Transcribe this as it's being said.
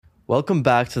Welcome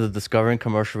back to the Discovering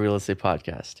Commercial Real Estate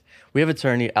podcast. We have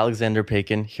attorney Alexander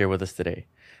Paykin here with us today.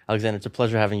 Alexander, it's a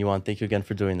pleasure having you on. Thank you again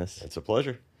for doing this. It's a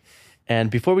pleasure. And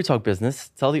before we talk business,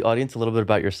 tell the audience a little bit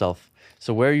about yourself.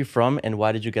 So where are you from and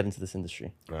why did you get into this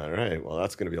industry? All right. Well,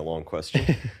 that's going to be a long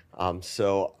question.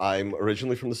 So I'm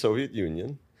originally from the Soviet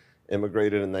Union,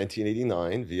 immigrated in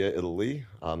 1989 via Italy,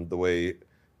 the way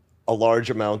a large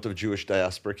amount of Jewish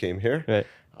diaspora came here. Right.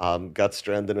 Got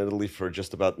stranded in Italy for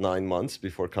just about 9 months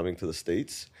before coming to the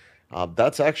States.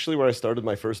 That's actually where I started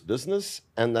my first business,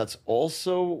 and that's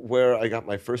also where I got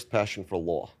my first passion for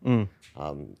law,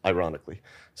 ironically.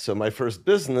 So my first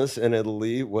business in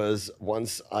Italy was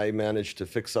once I managed to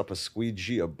fix up a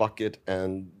squeegee, a bucket,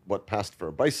 and what passed for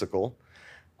a bicycle,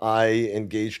 I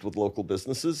engaged with local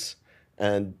businesses,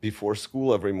 and before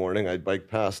school every morning, I'd bike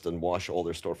past and wash all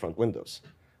their storefront windows.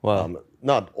 Wow.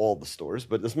 Not all the stores,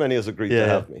 but as many as agreed to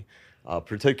have me. A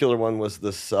particular one was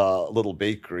this little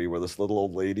bakery where this little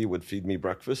old lady would feed me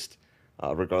breakfast,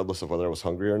 regardless of whether I was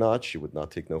hungry or not. She would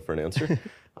not take no for an answer.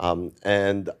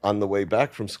 And on the way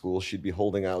back from school, she'd be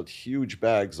holding out huge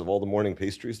bags of all the morning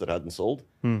pastries that hadn't sold.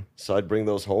 So I'd bring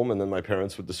those home, and then my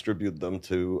parents would distribute them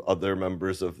to other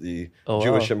members of the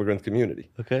Jewish immigrant community.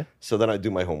 Okay. So then I'd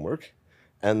do my homework.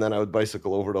 And then I would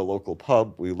bicycle over to a local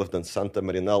pub. We lived in Santa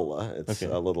Marinella. It's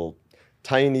a little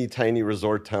tiny, tiny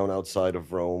resort town outside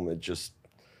of Rome.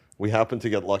 We happened to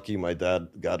get lucky. My dad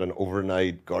got an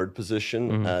overnight guard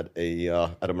position at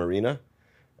a marina.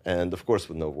 And of course,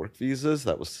 with no work visas,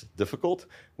 that was difficult.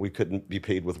 We couldn't be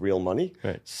paid with real money.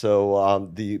 Right. So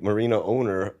the marina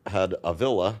owner had a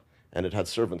villa, and it had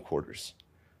servant quarters.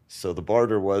 So the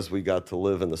barter was we got to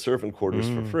live in the servant quarters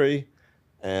for free.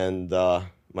 And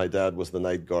my dad was the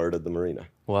night guard at the marina.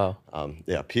 Wow.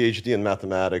 PhD in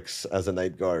mathematics as a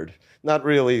night guard. Not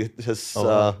really his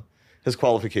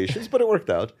qualifications, but it worked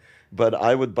out. But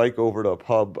I would bike over to a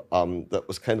pub that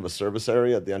was kind of a service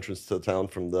area at the entrance to the town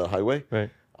from the highway. Right.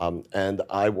 And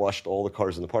I washed all the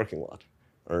cars in the parking lot,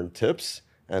 earned tips,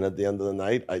 and at the end of the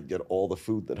night, I'd get all the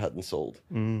food that hadn't sold.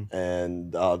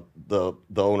 And the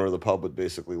owner of the pub would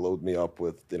basically load me up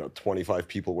with 25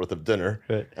 people worth of dinner,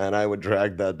 and I would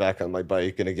drag that back on my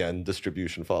bike, and again,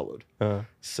 distribution followed.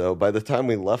 So by the time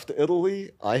we left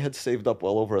Italy, I had saved up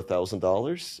well over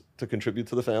 $1,000 to contribute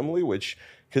to the family, which,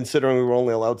 considering we were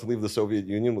only allowed to leave the Soviet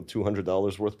Union with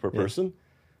 $200 worth per person,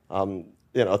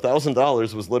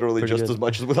 $1,000 was literally just as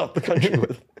much as without the country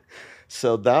with.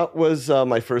 So that was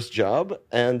my first job.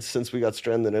 And since we got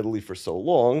stranded in Italy for so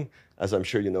long, as I'm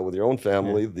sure you know with your own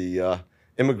family, the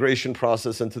immigration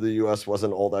process into the U.S.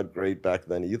 wasn't all that great back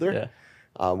then either.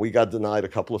 We got denied a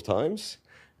couple of times.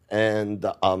 And,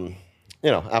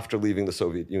 after leaving the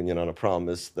Soviet Union on a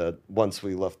promise that once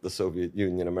we left the Soviet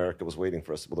Union, America was waiting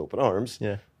for us with open arms,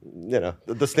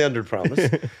 the standard promise.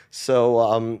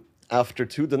 So after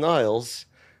 2 denials,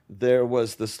 there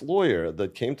was this lawyer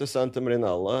that came to Santa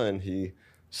Marinella, and he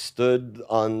stood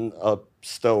on a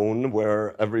stone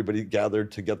where everybody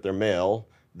gathered to get their mail,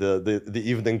 the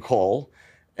evening call,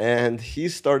 and he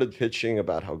started pitching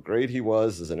about how great he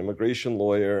was as an immigration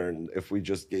lawyer, and if we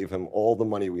just gave him all the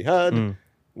money we had,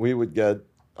 we would get,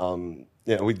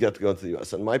 we'd get to go to the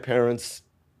U.S. And my parents,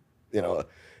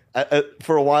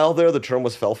 for a while there, the term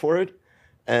was fell for it.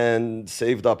 And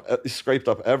scraped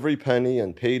up every penny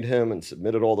and paid him and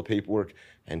submitted all the paperwork,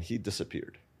 and he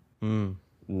disappeared.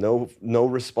 No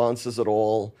responses at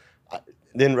all.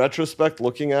 In retrospect,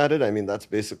 looking at it, I mean, that's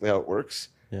basically how it works.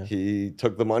 He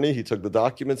took the money, he took the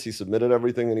documents, he submitted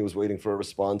everything, and he was waiting for a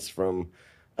response from,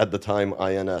 at the time,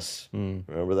 INS.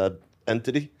 Remember that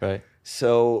entity? Right.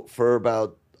 So for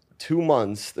about 2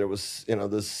 months, there was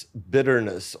this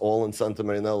bitterness all in Santa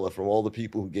Marinella from all the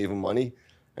people who gave him money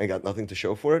and got nothing to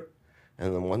show for it.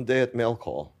 And then one day at mail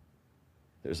call,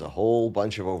 there's a whole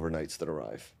bunch of overnights that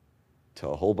arrive to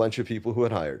a whole bunch of people who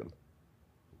had hired him.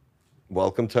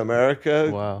 Welcome to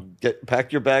America. Wow.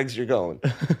 Pack your bags, you're going.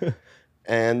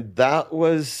 And that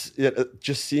was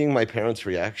just seeing my parents'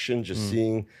 reaction, just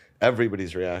seeing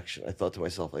everybody's reaction. I thought to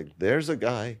myself, there's a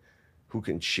guy who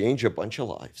can change a bunch of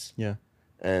lives. Yeah.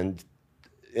 And,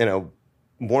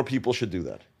 more people should do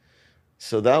that.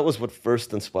 So that was what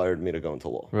first inspired me to go into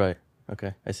law. Right.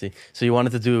 Okay. I see. So you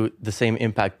wanted to do the same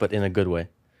impact, but in a good way.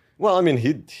 Well, I mean,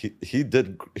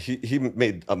 he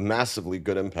made a massively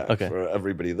good impact for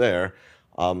everybody there.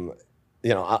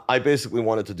 I basically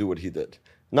wanted to do what he did.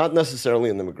 Not necessarily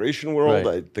in the immigration world.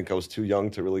 Right. I think I was too young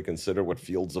to really consider what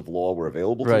fields of law were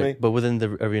available to me. But within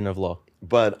the arena of law.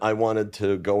 But I wanted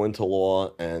to go into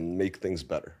law and make things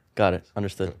better. Got it.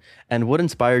 Understood. And what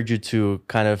inspired you to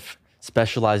kind of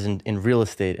specialize in real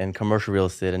estate and commercial real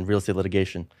estate and real estate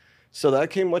litigation? So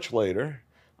that came much later.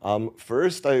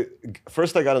 First I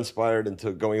got inspired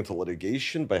into going into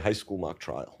litigation by high school mock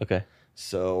trial. Okay.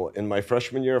 So in my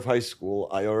freshman year of high school,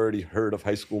 I already heard of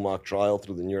high school mock trial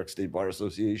through the New York State Bar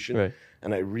Association, Right.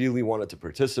 and I really wanted to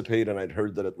participate. And I'd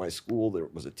heard that at my school there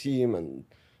was a team, and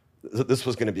this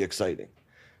was going to be exciting.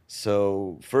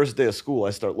 So first day of school,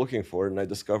 I start looking for it, and I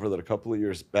discover that a couple of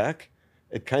years back,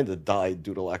 it kind of died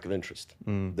due to lack of interest.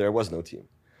 There was no team.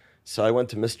 So I went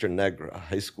to Mr. Negra, a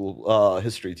high school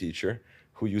history teacher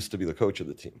who used to be the coach of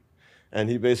the team. And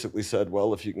he basically said,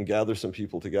 well, if you can gather some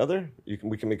people together,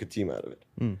 we can make a team out of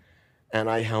it. And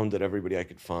I hounded everybody I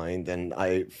could find, and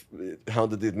I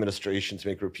hounded the administration to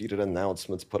make repeated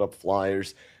announcemements, put up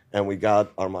flyers, and we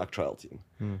got our mock trial team.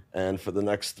 And for the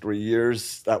next 3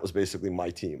 years, that was basically my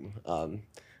team.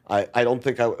 I don't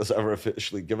think I was ever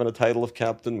officially given a title of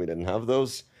captain. We didn't have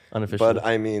those. Unofficially. But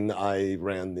I mean, I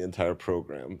ran the entire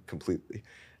program completely.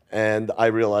 And I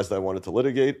realized I wanted to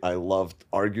litigate. I loved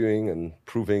arguing and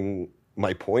proving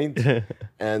my point.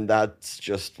 And that's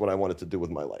just what I wanted to do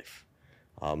with my life.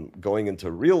 Going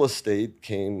into real estate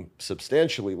came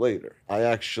substantially later. I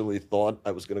actually thought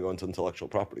I was going to go into intellectual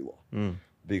property law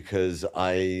because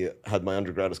I had my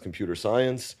undergrad as computer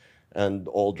science, and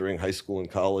all during high school and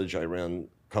college, I ran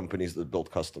companies that built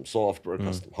custom software,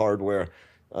 custom hardware.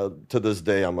 To this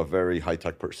day, I'm a very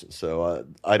high-tech person, so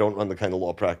I don't run the kind of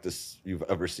law practice you've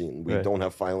ever seen. We don't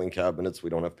have filing cabinets. We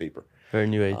don't have paper. Very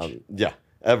new age. Yeah.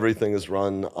 Everything is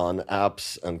run on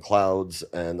apps and clouds,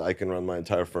 and I can run my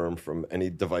entire firm from any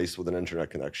device with an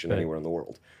internet connection anywhere in the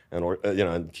world, and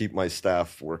and keep my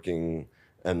staff working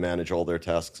and manage all their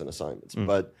tasks and assignments.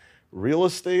 But real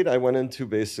estate, I went into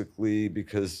basically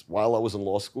because while I was in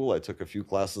law school, I took a few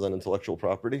classes on intellectual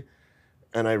property,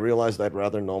 and I realized I'd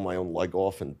rather gnaw my own leg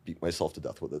off and beat myself to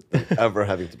death with it than ever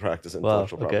having to practice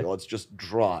intellectual property law. It's just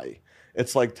dry.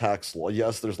 It's like tax law.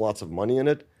 Yes, there's lots of money in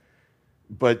it,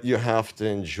 but you have to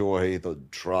enjoy the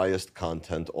driest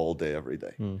content all day, every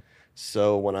day.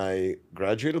 So when I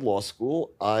graduated law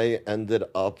school, I ended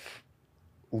up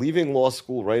leaving law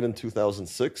school right in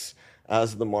 2006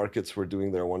 as the markets were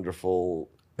doing their wonderful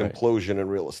implosion in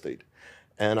real estate.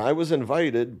 And I was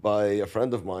invited by a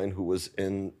friend of mine who was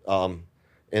in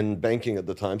banking at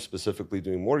the time, specifically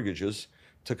doing mortgages,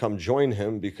 to come join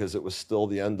him because it was still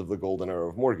the end of the golden era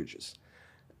of mortgages.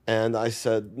 And I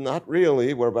said, not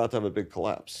really, we're about to have a big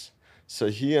collapse. So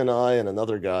he and I and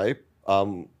another guy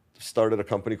started a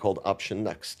company called Option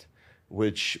Next,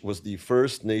 which was the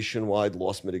first nationwide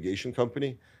loss mitigation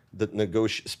company that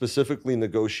specifically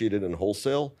negotiated in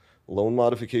wholesale loan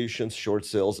modifications, short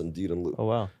sales, and deed in lieu. Oh,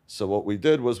 wow. So what we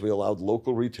did was we allowed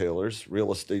local retailers,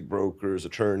 real estate brokers,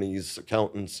 attorneys,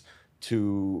 accountants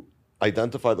to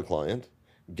identify the client,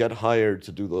 get hired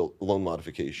to do the loan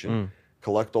modification,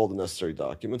 collect all the necessary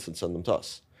documents, and send them to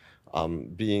us.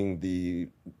 Being the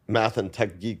math and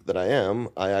tech geek that I am,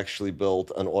 I actually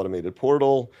built an automated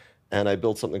portal, and I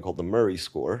built something called the Murray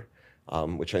score,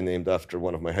 which I named after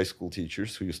one of my high school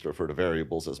teachers who used to refer to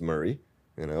variables as Murray.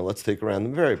 Let's take a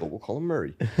random variable. We'll call him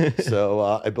Murray. So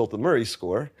I built the Murray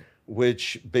score,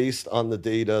 which based on the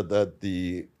data that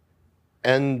the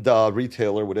end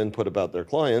retailer would input about their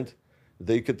client,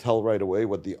 they could tell right away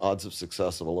what the odds of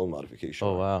success of a loan modification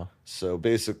are. Oh, wow. So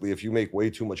basically, if you make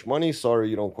way too much money, sorry,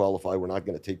 you don't qualify. We're not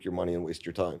going to take your money and waste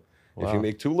your time. Wow. If you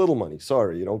make too little money,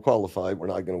 sorry, you don't qualify. We're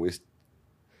not going to waste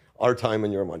our time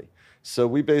and your money. So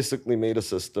we basically made a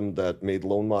system that made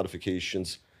loan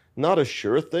modifications not a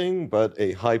sure thing, but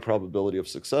a high probability of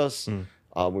success.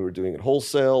 We were doing it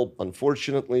wholesale.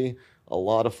 Unfortunately, a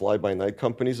lot of fly-by-night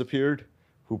companies appeared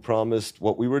who promised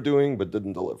what we were doing but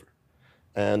didn't deliver.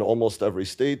 And almost every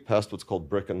state passed what's called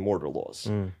brick and mortar laws,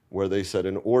 where they said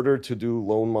in order to do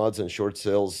loan mods and short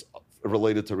sales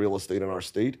related to real estate in our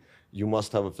state, you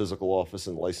must have a physical office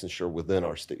and licensure within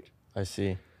our state. I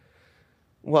see.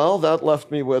 Well, that left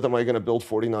me with, am I going to build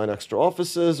 49 extra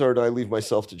offices, or do I leave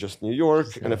myself to just New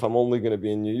York? And if I'm only going to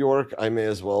be in New York, I may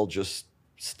as well just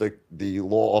stick the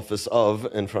law office of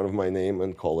in front of my name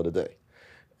and call it a day.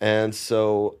 And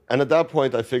at that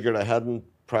point, I figured I hadn't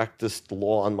practiced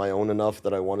law on my own enough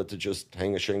that I wanted to just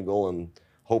hang a shingle and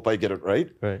hope I get it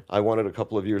right. I wanted a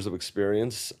couple of years of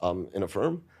experience in a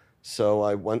firm. So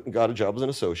I went and got a job as an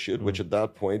associate, which at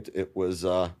that point, it was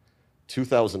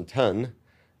 2010.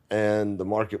 And the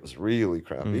market was really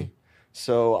crappy.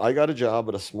 So I got a job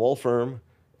at a small firm.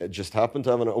 It just happened to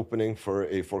have an opening for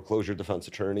a foreclosure defense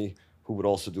attorney who would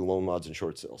also do loan mods and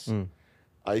short sales.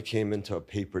 I came into a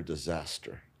paper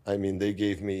disaster. I mean, they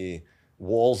gave me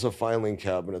walls of filing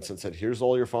cabinets and said, here's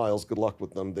all your files. Good luck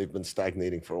with them. They've been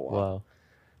stagnating for a while. Wow.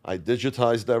 I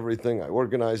digitized everything. I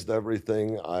organized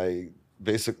everything. I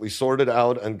basically sorted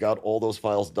out and got all those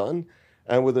files done.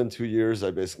 And within 2 years, I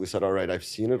basically said, all right, I've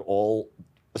seen it all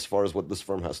as far as what this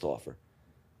firm has to offer.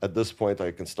 At this point,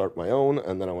 I can start my own,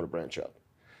 and then I want to branch out.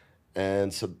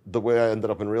 And so the way I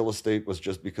ended up in real estate was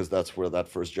just because that's where that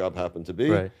first job happened to be.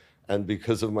 Right. And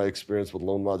because of my experience with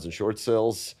loan mods and short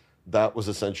sales, that was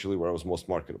essentially where I was most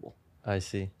marketable. I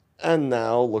see. And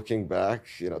now looking back,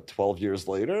 12 years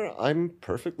later, I'm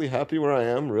perfectly happy where I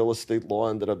am. Real estate law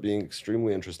ended up being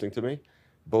extremely interesting to me,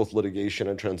 both litigation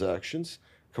and transactions.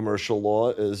 Commercial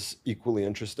law is equally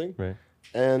interesting. Right.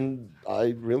 And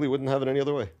I really wouldn't have it any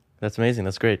other way. That's amazing.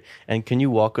 That's great. And can you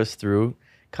walk us through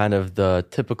kind of the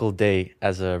typical day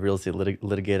as a real estate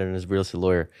litigator and as a real estate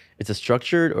lawyer? Is it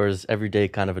structured, or is every day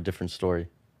kind of a different story?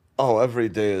 Oh, every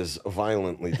day is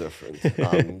violently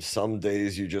different. Some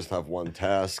days you just have one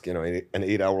task, an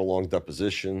 8-hour-long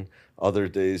deposition. Other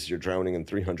days you're drowning in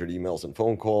 300 emails and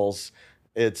phone calls.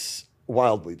 It's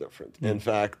wildly different. In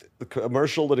fact, the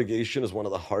commercial litigation is one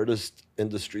of the hardest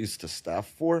industries to staff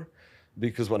for,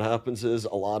 because what happens is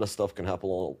a lot of stuff can happen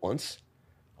all at once.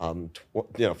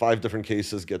 5 different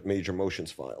cases get major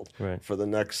motions filed. Right. For the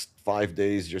next 5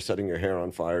 days, you're setting your hair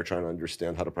on fire trying to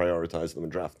understand how to prioritize them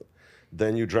and draft them.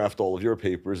 Then you draft all of your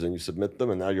papers and you submit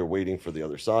them, and now you're waiting for the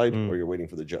other side or you're waiting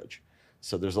for the judge.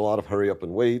 So there's a lot of hurry up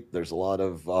and wait. There's a lot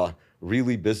of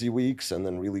really busy weeks and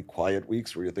then really quiet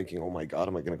weeks where you're thinking, oh my God,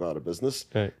 am I going to go out of business?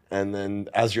 Right. And then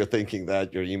as you're thinking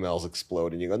that, your emails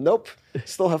explode and you go, nope,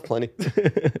 still have plenty.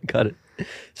 Got it.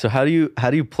 So how do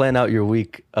you plan out your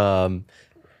week in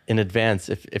advance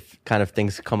if kind of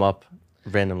things come up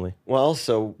randomly? Well,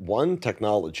 so one,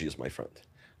 technology is my friend.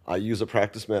 I use a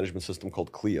practice management system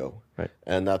called Clio. Right.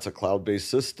 And that's a cloud-based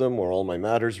system where all my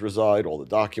matters reside, all the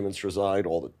documents reside,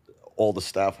 all the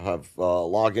staff have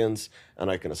logins, and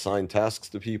I can assign tasks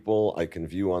to people. I can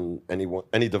view on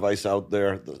any device out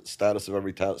there the status of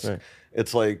every task. Right.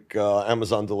 It's like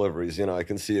Amazon deliveries. I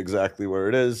can see exactly where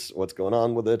it is, what's going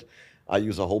on with it. I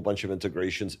use a whole bunch of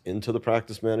integrations into the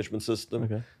practice management system.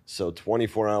 Okay. So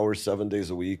 24 hours, 7 days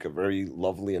a week, a very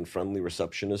lovely and friendly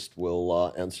receptionist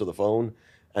will answer the phone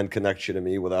and connect you to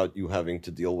me without you having to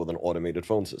deal with an automated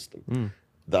phone system.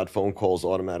 That phone call is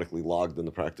automatically logged in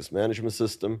the practice management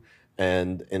system,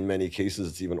 and in many cases,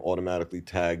 it's even automatically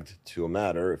tagged to a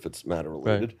matter if it's matter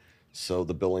related. Right. So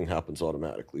the billing happens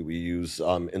automatically. We use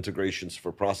integrations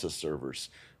for process servers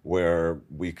where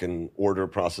we can order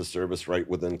process service right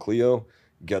within Clio,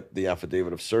 get the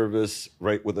affidavit of service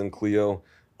right within Clio,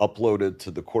 upload it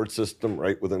to the court system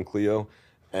right within Clio,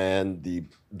 and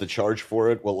the charge for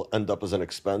it will end up as an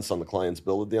expense on the client's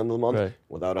bill at the end of the month. Right.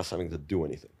 Without us having to do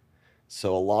anything.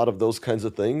 So a lot of those kinds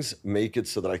of things make it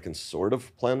so that I can sort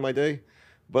of plan my day.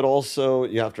 But also,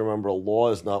 you have to remember, a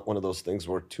law is not one of those things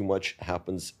where too much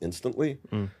happens instantly.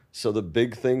 So the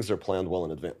big things are planned well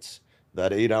in advance.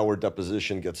 That 8-hour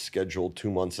deposition gets scheduled 2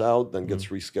 months out, then gets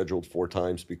rescheduled 4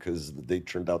 times because the date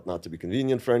turned out not to be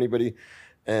convenient for anybody.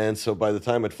 And so by the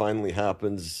time it finally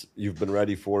happens, you've been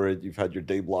ready for it, you've had your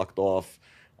day blocked off.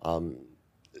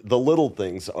 The little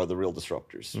things are the real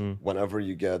disruptors whenever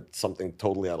you get something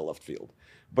totally out of left field.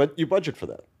 But you budget for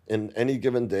that. In any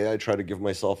given day, I try to give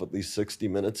myself at least 60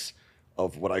 minutes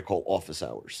of what I call office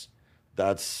hours.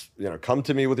 That's, come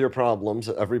to me with your problems.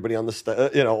 Everybody on the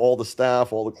staff, all the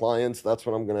staff, all the clients, that's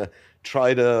when I'm going to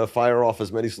try to fire off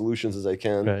as many solutions as I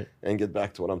can and get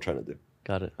back to what I'm trying to do.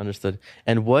 Got it. Understood.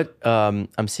 And what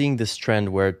I'm seeing this trend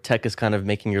where tech is kind of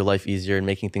making your life easier and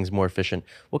making things more efficient.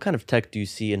 What kind of tech do you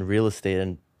see in real estate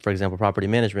and, for example, property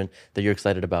management that you're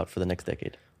excited about for the next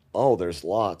decade? Oh, there's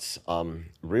lots.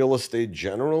 Real estate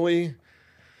generally.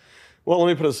 Well, let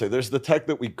me put it this way. There's the tech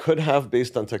that we could have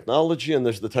based on technology, and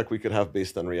there's the tech we could have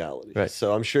based on reality. Right.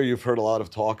 So I'm sure you've heard a lot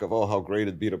of talk of, how great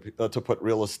it'd be to put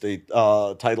real estate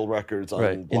title records on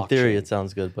blockchain. In theory, it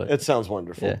sounds good, but it sounds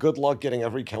wonderful. Yeah. Good luck getting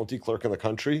every county clerk in the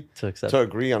country to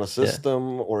agree on a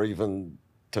system or even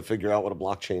to figure out what a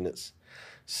blockchain is.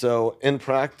 So in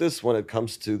practice, when it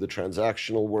comes to the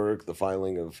transactional work, the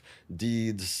filing of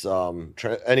deeds,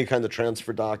 any kind of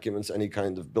transfer documents, any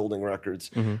kind of building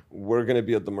records, we're going to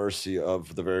be at the mercy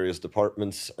of the various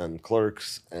departments and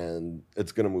clerks, and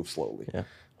it's going to move slowly. Yeah.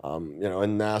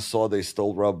 In Nassau, they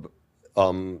still rub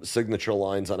signature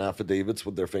lines on affidavits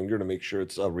with their finger to make sure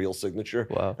it's a real signature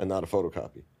and not a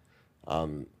photocopy.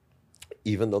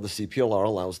 Even though the CPLR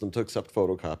allows them to accept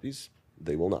photocopies,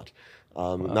 they will not.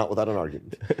 Not without an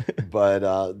argument. But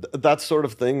that sort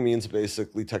of thing means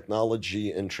basically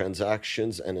technology in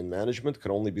transactions and in management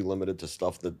can only be limited to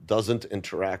stuff that doesn't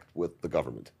interact with the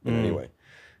government in any way.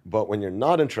 But when you're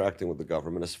not interacting with the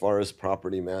government, as far as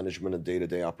property management and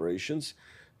day-to-day operations,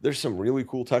 There's some really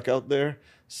cool tech out there.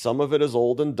 Some of it is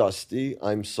old and dusty.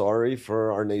 I'm sorry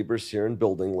for our neighbors here in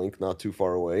Building Link, not too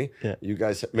far away. Yeah. You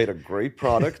guys made a great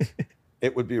product.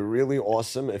 It would be really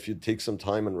awesome if you'd take some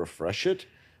time and refresh it,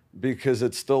 because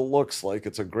it still looks like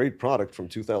it's a great product from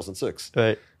 2006.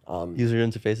 Right. User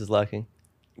interface is lacking.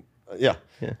 Yeah.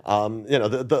 Yeah.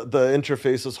 The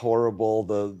interface is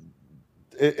horrible.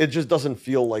 It just doesn't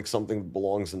feel like something that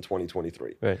belongs in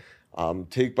 2023. Right.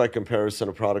 Take by comparison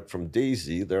a product from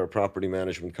Daisy. They're a property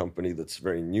management company that's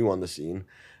very new on the scene,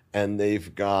 and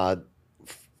they've got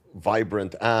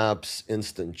vibrant apps,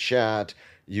 instant chat.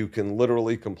 You can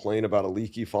literally complain about a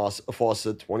leaky faucet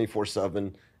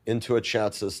 24/7 into a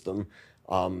chat system.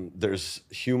 There's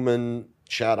human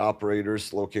chat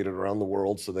operators located around the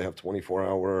world, so they have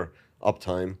 24-hour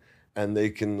uptime, and they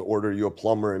can order you a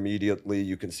plumber immediately.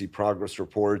 You can see progress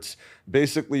reports.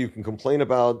 Basically, you can complain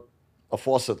about a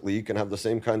faucet leak and have the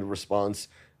same kind of response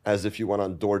as if you went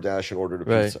on DoorDash and ordered a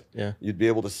pizza. Yeah. You'd be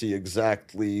able to see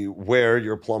exactly where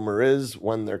your plumber is,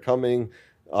 when they're coming,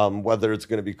 whether it's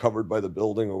going to be covered by the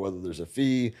building or whether there's a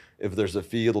fee. If there's a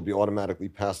fee, it'll be automatically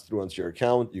passed through onto your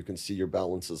account. You can see your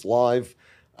balances live.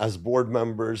 As board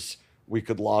members, we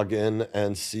could log in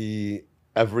and see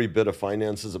every bit of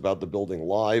finances about the building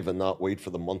live and not wait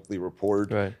for the monthly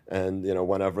report. Right. And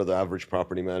whenever the average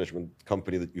property management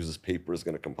company that uses paper is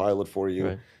going to compile it for you,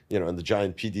 Right. And the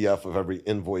giant PDF of every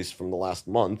invoice from the last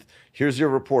month. Here's your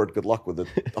report. Good luck with it.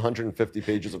 150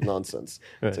 pages of nonsense.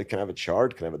 Right. It's like, can I have a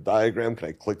chart? Can I have a diagram? Can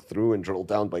I click through and drill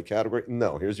down by category?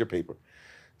 No, here's your paper.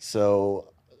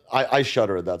 So I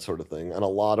shudder at that sort of thing. And a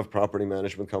lot of property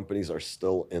management companies are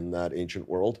still in that ancient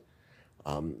world.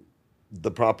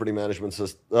 The property management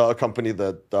company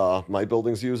that my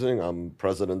building's using, I'm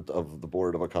president of the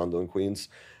board of a condo in Queens,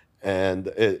 and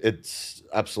it's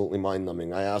absolutely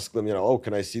mind-numbing. I ask them,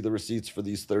 can I see the receipts for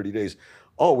these 30 days?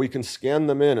 Oh, we can scan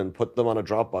them in and put them on a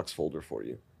Dropbox folder for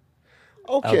you.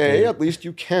 Okay, at least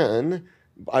you can.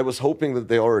 I was hoping that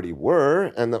they already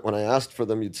were, and that when I asked for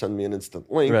them, you'd send me an instant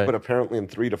link, Right. but apparently in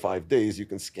 3 to 5 days, you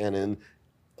can scan in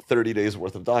 30 days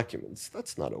worth of documents.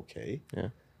 That's not okay. Yeah.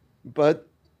 But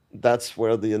that's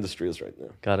where the industry is right now.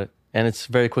 Got it. And it's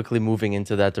very quickly moving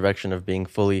into that direction of being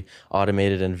fully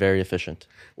automated and very efficient.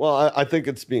 Well, I think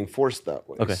it's being forced that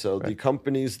way. Okay, So right. the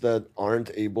companies that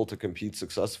aren't able to compete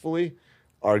successfully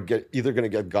are either going to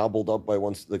get gobbled up by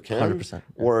ones that can, 100%, yeah.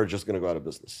 or are just going to go out of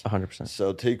business. 100%.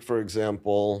 So take, for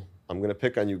example, I'm going to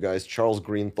pick on you guys, Charles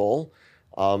Greenthal.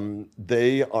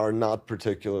 They are not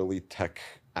particularly tech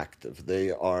active.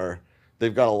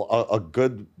 They've got a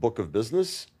good book of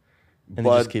business, And they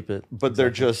just keep it. but they're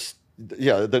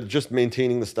just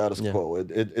maintaining the status Yeah. quo.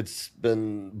 It's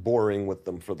been boring with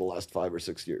them for the last 5 or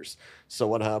 6 years. So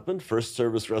what happened? First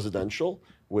Service Residential,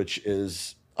 which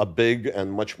is a big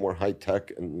and much more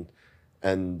high-tech and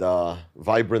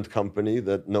vibrant company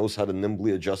that knows how to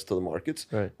nimbly adjust to the markets,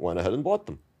 Right. went ahead and bought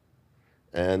them.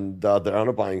 And they're on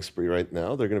a buying spree right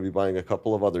now. They're going to be buying a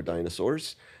couple of other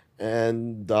dinosaurs.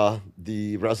 And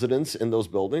the residents in those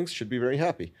buildings should be very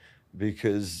happy,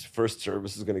 because First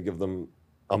Service is going to give them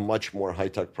a much more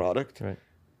high-tech product, Right.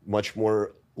 much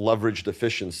more leveraged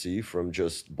efficiency from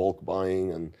just bulk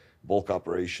buying and bulk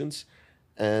operations.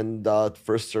 And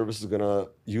First Service is going to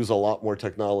use a lot more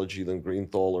technology than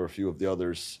Greenthal or a few of the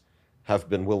others have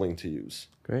been willing to use.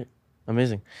 Great.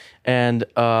 Amazing. And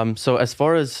so as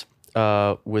far as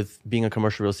with being a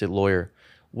commercial real estate lawyer,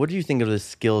 what do you think of the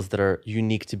skills that are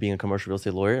unique to being a commercial real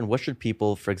estate lawyer? And what should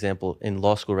people, for example, in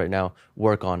law school right now,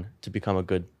 work on to become a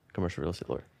good commercial real estate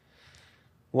lawyer?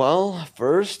 Well,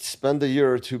 first, spend a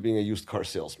year or two being a used car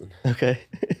salesman. Okay.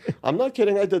 I'm not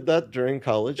kidding. I did that during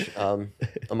college,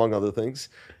 among other things.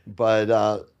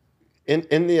 But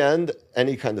in the end,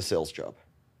 any kind of sales job.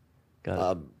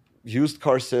 Got it. Used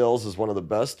car sales is one of the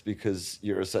best, because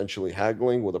you're essentially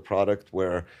haggling with a product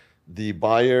where the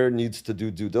buyer needs to do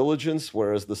due diligence,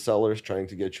 whereas the seller is trying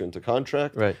to get you into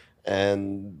contract. Right.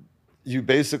 And you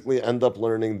basically end up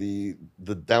learning the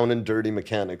down and dirty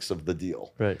mechanics of the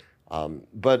deal. Right.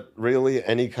 But really,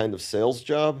 any kind of sales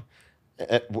job,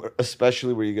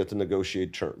 especially where you get to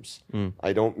negotiate terms.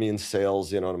 I don't mean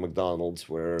sales, at a McDonald's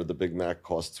where the Big Mac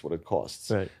costs what it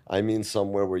costs. Right. I mean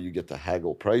somewhere where you get to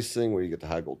haggle pricing, where you get to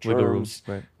haggle Wiggle room, terms.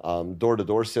 right.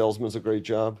 Door-to-door salesman is a great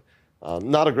job.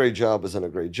 Not a great job isn't a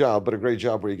great job, but a great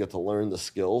job where you get to learn the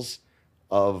skills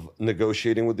of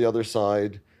negotiating with the other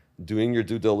side, doing your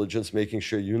due diligence, making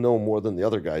sure you know more than the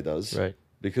other guy does. Right.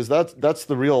 Because that's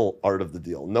the real art of the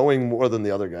deal, knowing more than the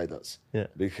other guy does. Yeah.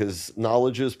 Because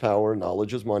knowledge is power,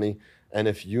 knowledge is money, and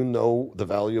if you know the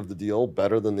value of the deal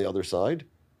better than the other side,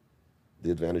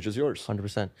 the advantage is yours.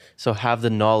 100%. So have the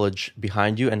knowledge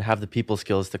behind you and have the people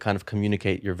skills to kind of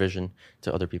communicate your vision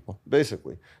to other people.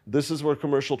 Basically, this is where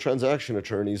commercial transaction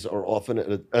attorneys are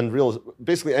often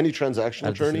basically any transaction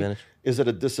At a attorney disadvantage. is at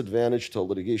a disadvantage to a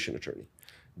litigation attorney.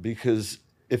 Because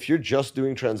if you're just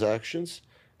doing transactions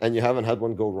and you haven't had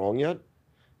one go wrong yet,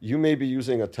 you may be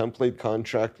using a template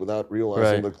contract without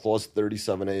realizing Right. that clause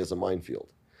 37A is a minefield.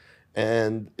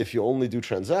 And if you only do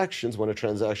transactions, when a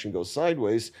transaction goes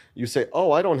sideways, you say,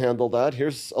 oh, I don't handle that.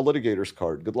 Here's a litigator's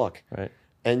card. Good luck. Right.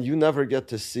 And you never get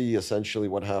to see essentially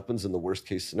what happens in the worst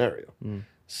case scenario.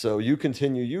 So you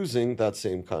continue using that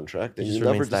same contract and You you just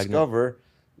remain never stagnant. discover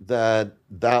that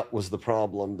that was the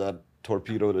problem that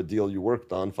torpedoed a deal you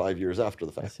worked on 5 years after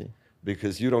the I fact. see.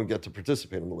 Because you don't get to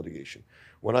participate in the litigation.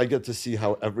 When I get to see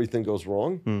how everything goes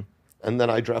wrong, and then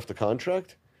I draft a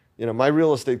contract, my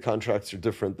real estate contracts are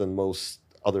different than most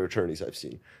other attorneys I've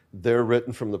seen. They're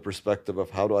written from the perspective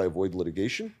of how do I avoid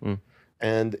litigation?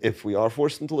 And if we are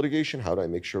forced into litigation, how do I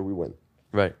make sure we win?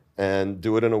 Right. And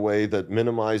do it in a way that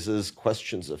minimizes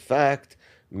questions of fact,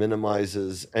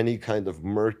 minimizes any kind of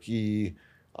murky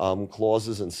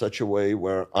clauses in such a way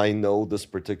where I know this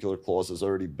particular clause has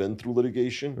already been through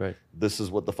litigation. Right. This is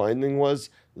what the finding was.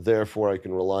 Therefore, I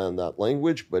can rely on that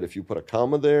language. But if you put a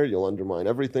comma there, you'll undermine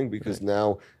everything because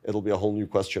now it'll be a whole new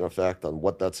question of fact on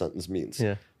what that sentence means.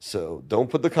 Yeah. So don't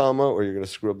put the comma or you're going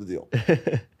to screw up the deal.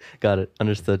 Got it.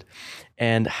 Understood.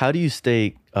 And how do you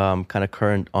stay kind of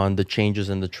current on the changes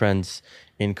and the trends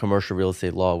in commercial real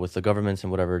estate law with the governments and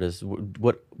whatever it is?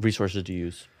 What resources do you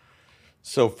use?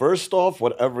 So first off,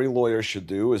 what every lawyer should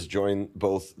do is join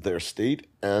both their state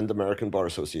and American Bar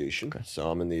Association. Okay. So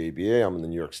I'm in the ABA, I'm in the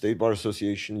New York State Bar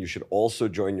Association. You should also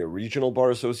join your regional bar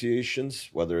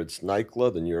associations, whether it's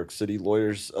NYCLA, the New York City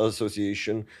Lawyers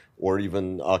Association, or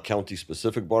even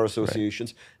county-specific bar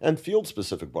associations, and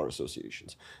field-specific bar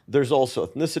associations. There's also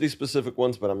ethnicity-specific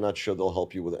ones, but I'm not sure they'll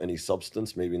help you with any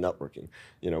substance, maybe networking.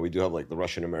 We do have like the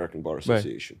Russian American Bar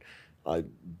Association. Right.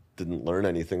 I didn't learn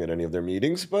anything at any of their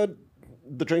meetings, but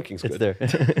the drinking's good.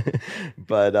 It's there.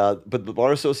 But the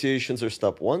bar associations are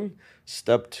step one.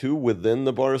 Step two, within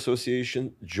the bar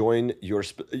association, join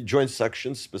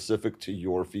sections specific to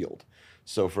your field.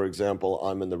 So, for example,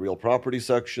 I'm in the real property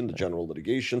section, the general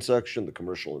litigation section, the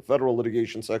commercial and federal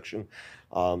litigation section,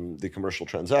 the commercial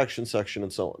transaction section,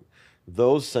 and so on.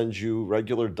 Those send you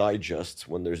regular digests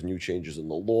when there's new changes in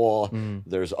the law,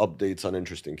 there's updates on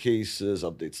interesting cases,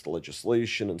 updates to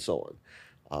legislation, and so on.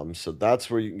 So that's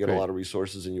where you can get a lot of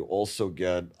resources, and you also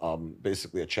get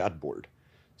basically a chat board.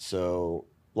 So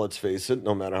let's face it,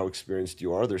 no matter how experienced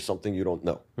you are, there's something you don't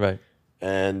know. Right.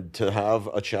 And to have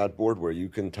a chat board where you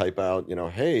can type out,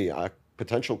 hey, a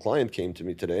potential client came to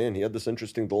me today and he had this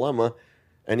interesting dilemma.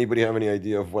 Anybody have any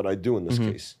idea of what I'd do in this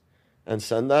case? And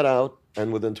send that out.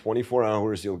 And within 24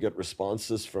 hours, you'll get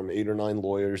responses from 8 or 9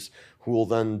 lawyers who will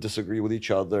then disagree with each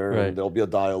other. Right. And there'll be a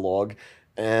dialogue.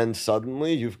 And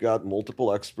suddenly you've got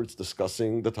multiple experts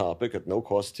discussing the topic at no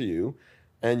cost to you.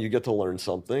 And you get to learn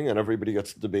something, and everybody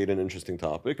gets to debate an interesting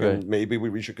topic. Right. And maybe we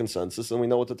reach a consensus and we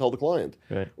know what to tell the client.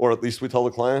 Right. Or at least we tell the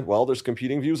client, well, there's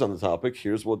competing views on the topic.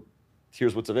 Here's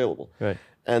what's available. Right.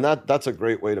 And that's a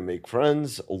great way to make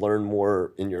friends, learn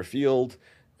more in your field,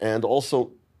 and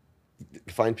also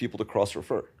find people to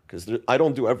cross-refer. Because I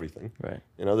don't do everything. Right.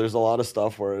 There's a lot of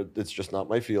stuff where it's just not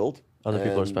my field. Other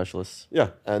people are specialists. Yeah,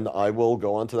 and I will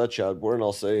go onto that chat board and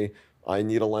I'll say, I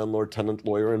need a landlord-tenant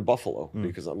lawyer in Buffalo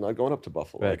because I'm not going up to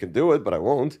Buffalo. Right. I can do it, but I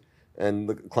won't. And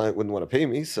the client wouldn't want to pay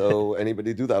me, so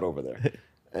anybody do that over there.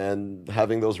 And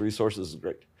having those resources is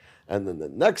great. And then the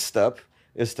next step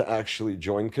is to actually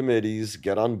join committees,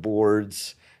 get on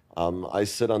boards. I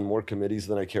sit on more committees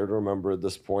than I care to remember at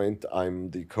this point. I'm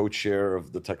the co-chair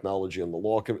of the Technology and the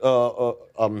Law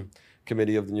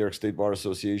Committee of the New York State Bar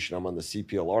Association. I'm on the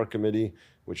CPLR committee,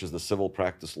 which is the Civil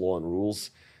Practice Law and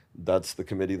Rules. That's the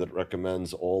committee that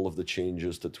recommends all of the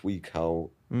changes to tweak how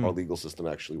our legal system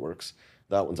actually works.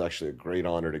 That one's actually a great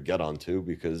honor to get onto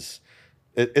because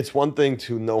it's one thing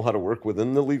to know how to work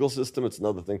within the legal system. It's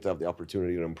another thing to have the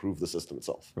opportunity to improve the system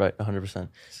itself. Right, 100%.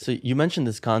 So you mentioned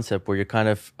this concept where you're kind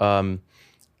of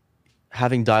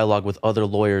having dialogue with other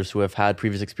lawyers who have had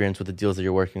previous experience with the deals that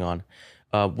you're working on.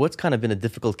 What's kind of been a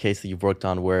difficult case that you've worked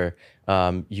on where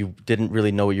you didn't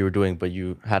really know what you were doing, but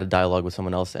you had a dialogue with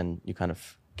someone else and you kind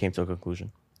of came to a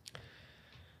conclusion?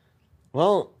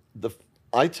 Well,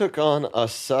 I took on a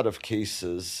set of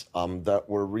cases that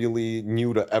were really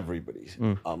new to everybody,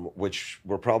 which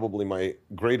were probably my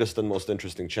greatest and most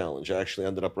interesting challenge. I actually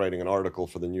ended up writing an article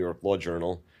for the New York Law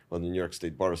Journal, or the New York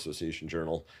State Bar Association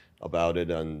Journal, about it,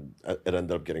 and it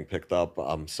ended up getting picked up.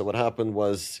 So what happened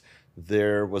was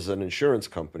there was an insurance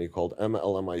company called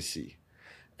MLMIC.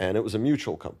 And it was a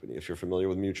mutual company. If you're familiar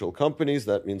with mutual companies,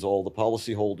 that means all the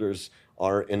policyholders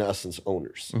are, in essence,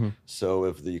 owners. So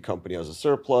if the company has a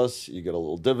surplus, you get a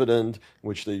little dividend,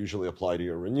 which they usually apply to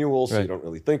your renewal, so you don't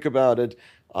really think about it.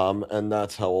 And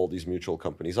that's how all these mutual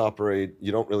companies operate.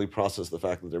 You don't really process the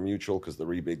fact that they're mutual because the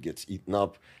rebate gets eaten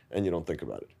up, and you don't think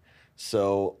about it.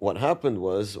 So what happened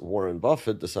was Warren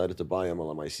Buffett decided to buy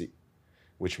MLMIC,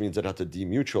 which means it had to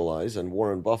demutualize, and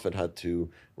Warren Buffett had to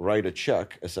write a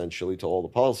check, essentially, to all the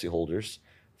policyholders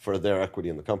for their equity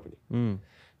in the company.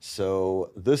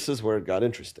 So this is where it got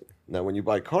interesting. Now, when you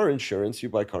buy car insurance, you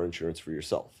buy car insurance for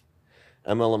yourself.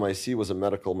 MLMIC was a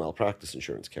medical malpractice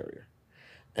insurance carrier.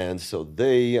 And so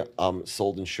they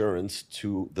sold insurance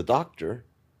to the doctor,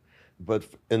 but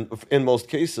in most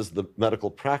cases, the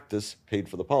medical practice paid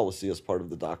for the policy as part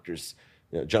of the doctor's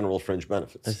general fringe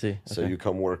benefits. I see. Okay. So you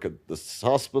come work at this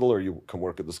hospital or you come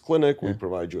work at this clinic, we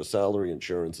provide you a salary,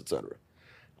 insurance, etc.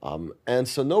 And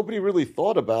so nobody really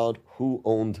thought about who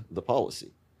owned the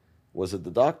policy. Was it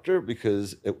the doctor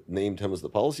because it named him as the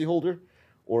policyholder?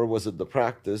 Or was it the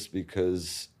practice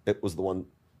because it was the one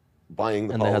buying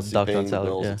the policy, paying the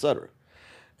bills, etc.?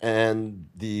 And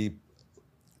the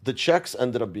checks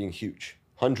ended up being huge,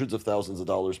 hundreds of thousands of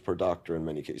dollars per doctor in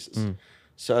many cases.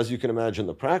 So as you can imagine,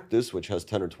 the practice, which has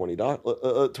 10 or 20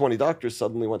 doctors,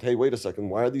 suddenly went, hey, wait a second,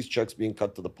 why are these checks being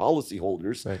cut to the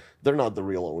policyholders? They're not the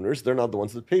real owners. They're not the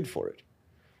ones that paid for it.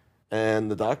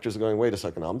 And the doctors are going, wait a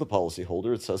second, I'm the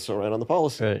policyholder. It says so right on the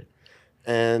policy.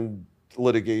 And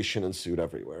litigation ensued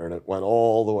everywhere. And it went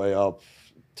all the way up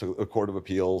to a court of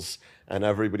appeals, and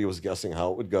everybody was guessing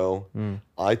how it would go.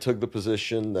 I took the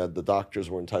position that the doctors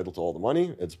were entitled to all the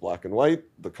money. It's black and white.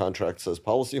 The contract says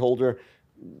policyholder.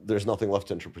 There's nothing left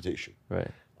to interpretation.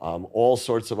 All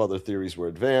sorts of other theories were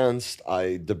advanced.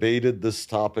 I debated this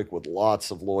topic with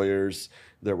lots of lawyers.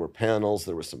 There were panels,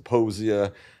 there were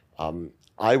symposia.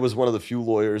 I was one of the few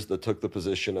lawyers that took the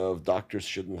position of doctors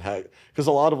shouldn't have, because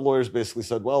a lot of lawyers basically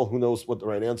said, well, who knows what the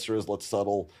right answer is? Let's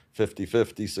settle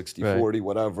 50-50, 60-40,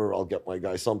 whatever. I'll get my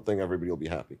guy something. Everybody will be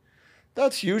happy.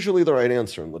 That's usually the right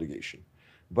answer in litigation.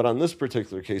 But on this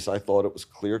particular case, I thought it was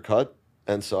clear cut.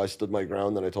 And so I stood my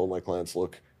ground and I told my clients,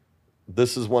 look,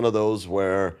 this is one of those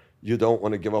where you don't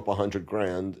want to give up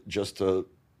 $100,000 just to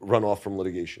run off from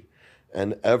litigation.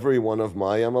 And every one of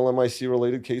my MLMIC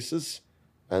related cases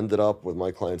ended up with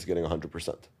my clients getting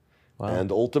 100%.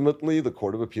 And ultimately, the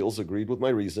Court of Appeals agreed with my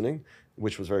reasoning,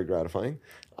 which was very gratifying.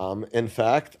 In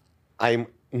fact, I'm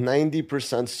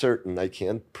 90% certain, I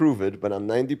can't prove it, but I'm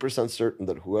 90% certain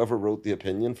that whoever wrote the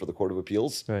opinion for the Court of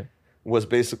Appeals was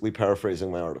basically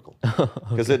paraphrasing my article.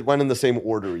 Because it went in the same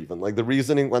order even. Like the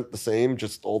reasoning went the same,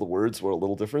 just all the words were a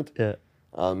little different.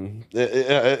 Like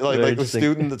the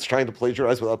student that's trying to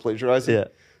plagiarize without plagiarizing.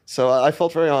 So I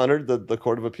felt very honored that the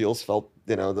Court of Appeals felt,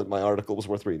 that my article was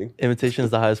worth reading. Imitation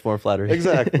is the highest form of flattery.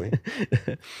 Exactly.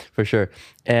 For sure.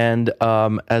 And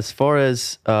as far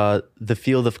as the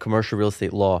field of commercial real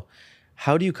estate law,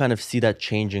 how do you kind of see that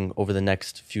changing over the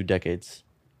next few decades?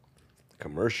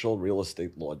 Commercial real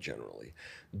estate law generally.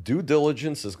 Due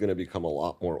diligence is going to become a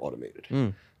lot more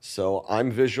automated. So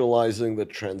I'm visualizing that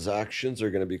transactions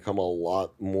are going to become a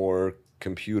lot more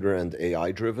computer and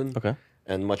AI driven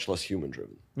and much less human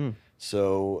driven.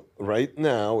 So right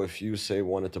now, if you say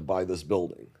wanted to buy this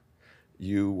building,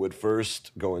 you would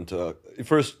first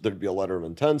there'd be a letter of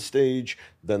intent stage,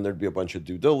 then there'd be a bunch of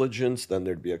due diligence, then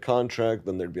there'd be a contract,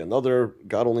 then there'd be another,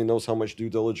 God only knows how much due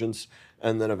diligence,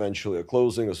 and then eventually a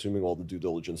closing, assuming all the due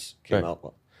diligence came out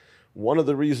well. One of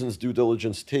the reasons due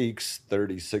diligence takes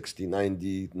 30, 60,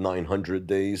 90, 900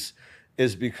 days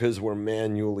is because we're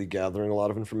manually gathering a lot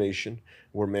of information,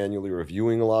 we're manually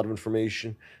reviewing a lot of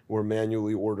information, we're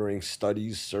manually ordering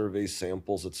studies, surveys,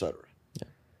 samples, etc.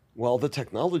 Well, the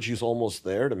technology is almost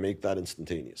there to make that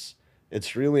instantaneous.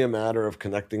 It's really a matter of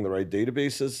connecting the right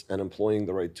databases and employing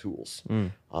the right tools.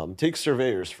 Take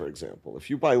surveyors, for example. If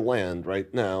you buy land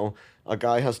right now, a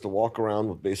guy has to walk around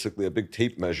with basically a big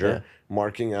tape measure,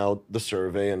 marking out the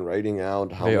survey and writing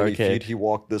out how many feet he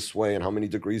walked this way and how many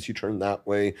degrees he turned that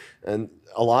way. And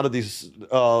a lot of these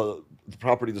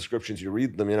property descriptions, you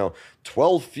read them,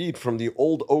 12 feet from the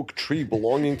old oak tree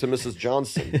belonging to Mrs.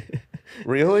 Johnson.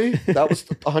 Really? That was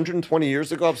 120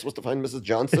 years ago. I'm supposed to find Mrs.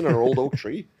 Johnson in her old oak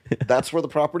tree? That's where the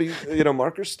property,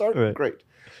 markers start? Great.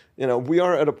 We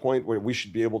are at a point where we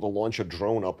should be able to launch a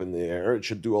drone up in the air. It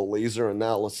should do a laser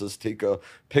analysis, take a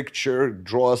picture,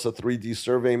 draw us a 3D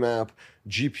survey map,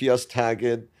 GPS tag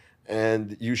it,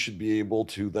 and you should be able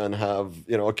to then have,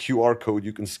 a QR code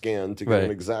you can scan to get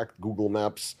an exact Google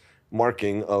Maps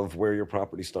marking of where your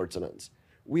property starts and ends.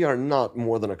 We are not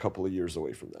more than a couple of years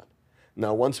away from that.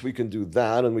 Now, once we can do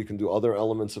that and we can do other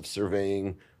elements of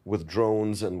surveying with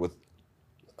drones and with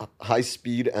high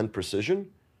speed and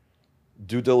precision,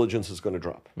 due diligence is going to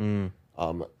drop.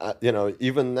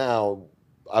 Even now,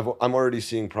 I'm already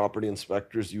seeing property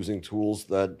inspectors using tools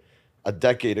that a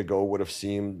decade ago would have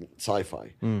seemed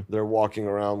sci-fi. They're walking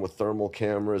around with thermal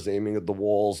cameras, aiming at the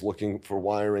walls, looking for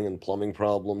wiring and plumbing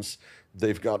problems.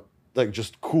 They've got like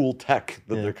just cool tech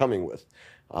that they're coming with.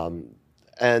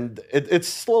 And it's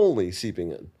slowly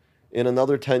seeping in. In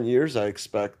another 10 years, I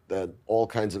expect that all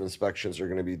kinds of inspections are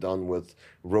going to be done with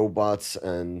robots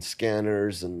and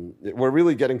scanners, and we're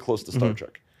really getting close to Star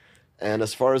Trek. And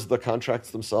as far as the contracts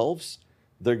themselves,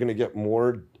 they're going to get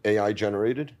more AI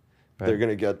generated. They're going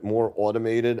to get more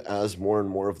automated as more and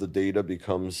more of the data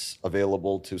becomes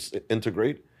available to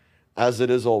integrate. As it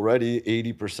is already,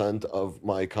 80% of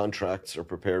my contracts are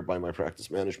prepared by my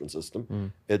practice management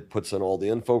system. It puts in all the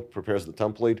info, prepares the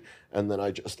template, and then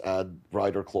I just add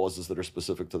rider clauses that are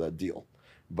specific to that deal.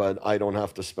 But I don't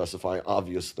have to specify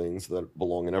obvious things that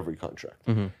belong in every contract.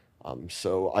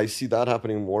 So I see that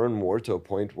happening more and more to a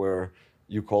point where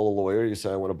you call a lawyer, you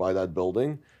say, I want to buy that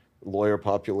building. Lawyer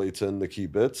populates in the key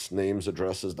bits, names,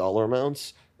 addresses, dollar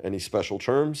amounts, any special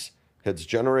terms, hits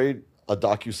generate. A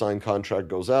DocuSign contract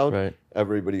goes out,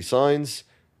 everybody signs,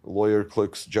 lawyer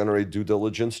clicks generate due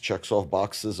diligence, checks off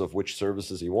boxes of which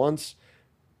services he wants.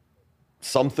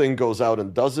 Something goes out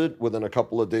and does it. Within a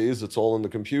couple of days, it's all in the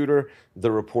computer.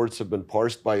 The reports have been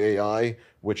parsed by AI,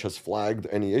 which has flagged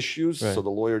any issues. So the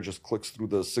lawyer just clicks through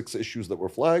the 6 issues that were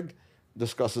flagged,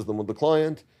 discusses them with the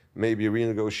client, maybe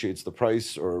renegotiates the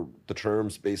price or the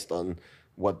terms based on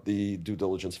what the due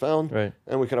diligence found,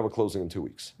 and we can have a closing in 2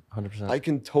 weeks. 100%. I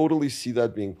can totally see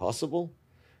that being possible.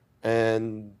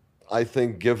 And I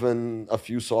think given a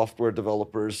few software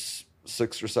developers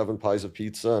 6 or 7 pies of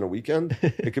pizza in a weekend,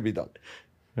 it could be done.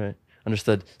 Right.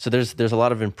 Understood. So there's a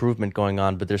lot of improvement going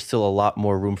on, but there's still a lot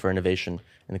more room for innovation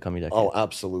in the coming decade. Oh,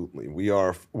 absolutely. We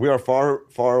are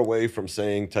far away from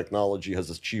saying technology has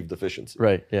achieved efficiency.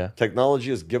 Right. Yeah. Technology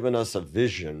has given us a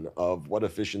vision of what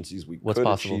efficiencies we could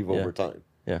achieve over time.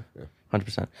 Yeah.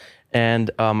 100%.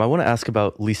 And I want to ask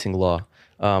about leasing law.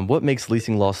 What makes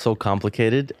leasing law so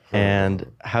complicated,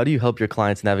 and how do you help your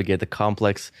clients navigate the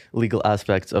complex legal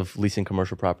aspects of leasing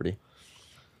commercial property?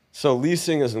 So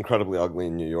leasing is incredibly ugly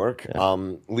in New York.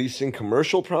 Leasing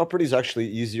commercial property is actually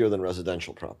easier than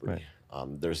residential property.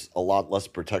 There's a lot less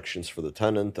protections for the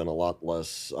tenant and a lot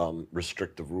less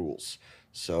restrictive rules.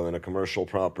 So in a commercial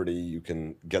property, you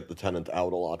can get the tenant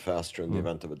out a lot faster in the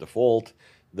event of a default.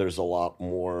 There's a lot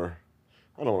more,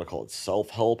 I don't want to call it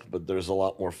self-help, but there's a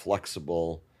lot more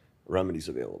flexible remedies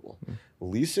available.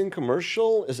 Leasing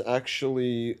commercial is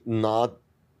actually not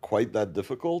quite that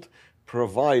difficult,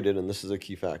 provided, and this is a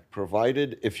key fact,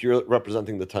 provided if you're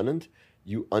representing the tenant,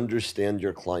 you understand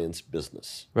your client's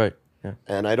business. Right. Yeah.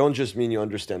 And I don't just mean you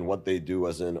understand what they do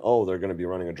as in, oh, they're going to be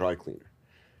running a dry cleaner.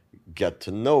 Get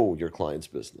to know your client's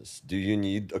business. Do you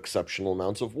need exceptional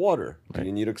amounts of water? Do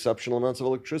you need exceptional amounts of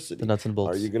electricity? The nuts and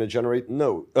bolts. Are you going to generate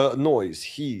noise,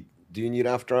 heat? Do you need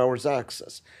after-hours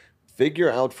access? Figure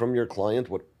out from your client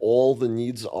what all the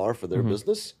needs are for their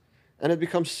business, and it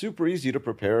becomes super easy to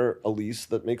prepare a lease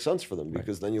that makes sense for them,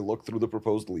 because then you look through the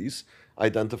proposed lease,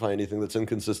 identify anything that's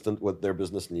inconsistent with their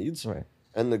business needs,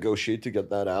 and negotiate to get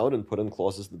that out and put in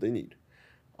clauses that they need.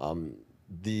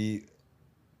 The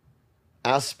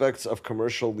aspects of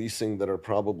commercial leasing that are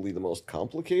probably the most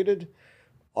complicated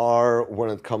are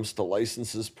when it comes to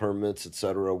licenses, permits,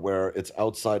 etc., where it's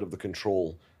outside of the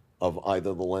control of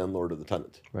either the landlord or the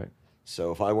tenant. Right. So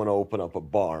if I want to open up a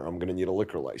bar, I'm going to need a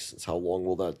liquor license. How long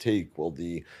will that take? Will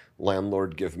the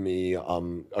landlord give me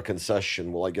a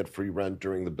concession? Will I get free rent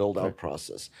during the build-out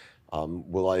process?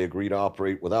 Will I agree to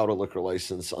operate without a liquor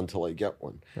license until I get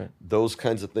one? Those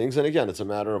kinds of things. And again, it's a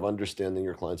matter of understanding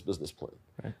your client's business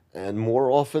plan. And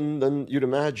more often than you'd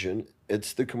imagine,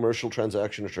 it's the commercial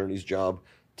transaction attorney's job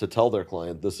to tell their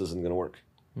client this isn't going to work.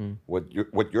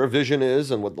 What your vision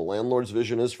is and what the landlord's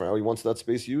vision is for how he wants that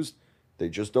space used, they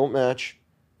just don't match.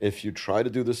 If you try to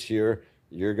do this here,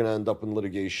 you're going to end up in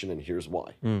litigation, and here's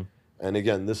why. And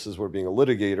again, this is where being a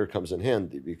litigator comes in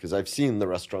handy, because I've seen the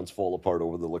restaurants fall apart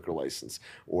over the liquor license,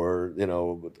 or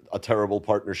a terrible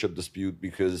partnership dispute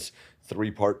because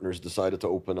 3 partners decided to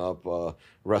open up a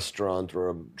restaurant or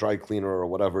a dry cleaner or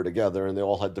whatever together, and they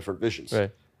all had different visions.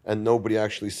 And nobody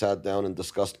actually sat down and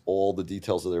discussed all the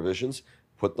details of their visions,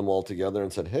 put them all together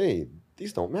and said, hey,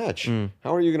 these don't match.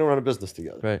 How are you going to run a business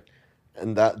together?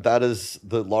 And that is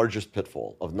the largest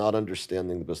pitfall of not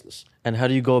understanding the business. And how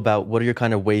do you go about, what are your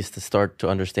kind of ways to start to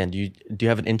understand? Do you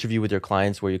have an interview with your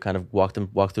clients where you kind of walk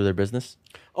through their business?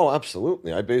 Oh,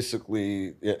 absolutely. I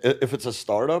basically, if it's a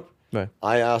startup, Right.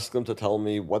 I ask them to tell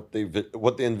me what they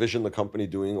envision the company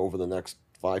doing over the next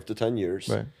 5 to 10 years.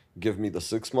 Right. Give me the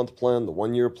 6-month plan, the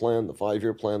 1-year plan, the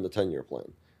 5-year plan, the 10-year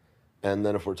plan. And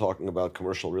then if we're talking about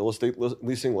commercial real estate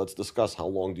leasing, let's discuss how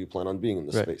long do you plan on being in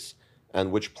this Right. space?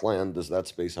 And which plan does that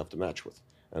space have to match with?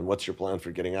 And what's your plan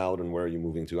for getting out and where are you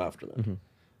moving to after that? Mm-hmm.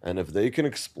 And if they can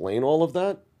explain all of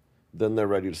that, then they're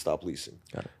ready to stop leasing.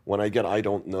 Got it. When I get I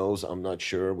don't knows, I'm not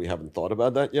sure, we haven't thought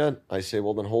about that yet, I say,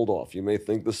 well, then hold off. You may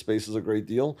think this space is a great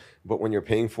deal, but when you're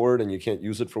paying for it and you can't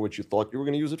use it for what you thought you were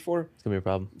going to use it for, It's going to be a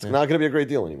problem. it's not going to be a great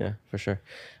deal anymore. Yeah, for sure.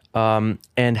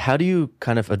 And how do you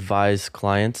kind of advise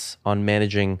clients on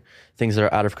managing things that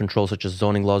are out of control, such as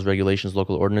zoning laws, regulations,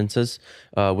 local ordinances,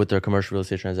 with their commercial real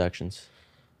estate transactions?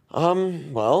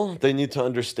 Well, they need to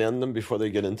understand them before they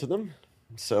get into them.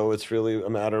 So it's really a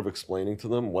matter of explaining to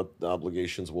them what the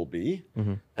obligations will be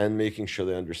and making sure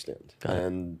they understand.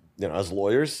 And as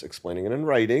lawyers, explaining it in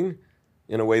writing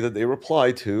in a way that they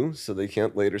reply to, so they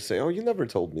can't later say, "Oh, you never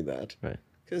told me that." Right.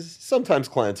 Because sometimes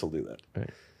clients will do that. Right.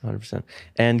 100%.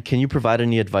 And can you provide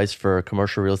any advice for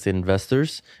commercial real estate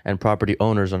investors and property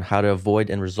owners on how to avoid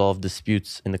and resolve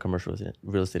disputes in the commercial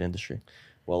real estate industry?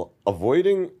 Well,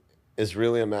 avoiding is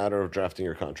really a matter of drafting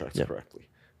your contracts correctly.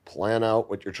 Plan out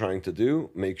what you're trying to do.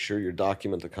 Make sure your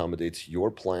document accommodates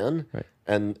your plan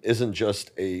and isn't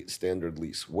just a standard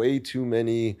lease. Way too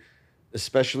many,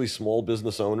 especially small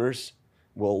business owners,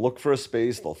 will look for a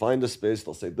space. They'll find a space.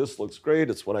 They'll say, "This looks great.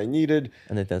 It's what I needed."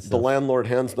 And that's the landlord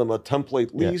hands them a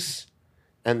template lease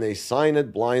and they sign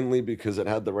it blindly because it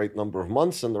had the right number of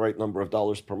months and the right number of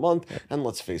dollars per month. And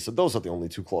let's face it, those are the only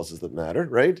 2 clauses that matter,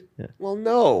 right? Well,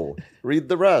 no. Read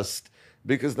the rest.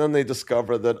 Because then they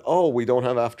discover that, oh, we don't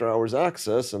have after hours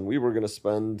access and we were going to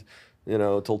spend,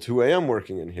 till 2 a.m.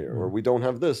 working in here, or we don't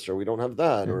have this, or we don't have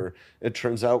that, or it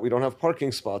turns out we don't have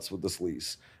parking spots with this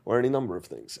lease, or any number of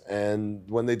things. And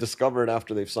when they discover it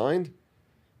after they've signed,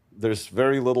 there's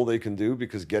very little they can do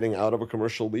because getting out of a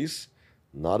commercial lease,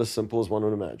 not as simple as one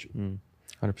would imagine.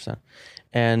 100%.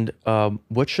 And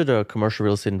what should a commercial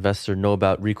real estate investor know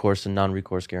about recourse and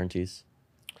non-recourse guarantees?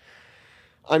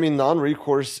 I mean,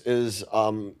 non-recourse is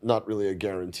not really a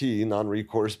guarantee.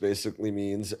 Non-recourse basically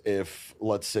means if,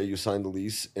 let's say, you sign the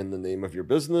lease in the name of your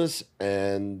business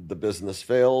and the business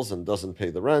fails and doesn't pay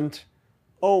the rent,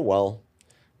 oh, well,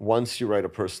 once you write a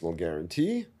personal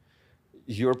guarantee,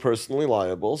 you're personally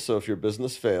liable. So if your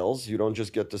business fails, you don't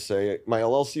just get to say, "My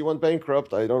LLC went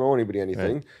bankrupt. I don't owe anybody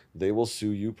anything." Right. They will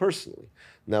sue you personally.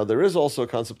 Now, there is also a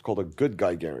concept called a good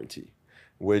guy guarantee,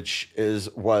 which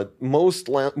is what most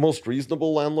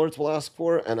reasonable landlords will ask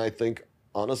for. And I think,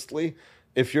 honestly,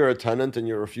 if you're a tenant and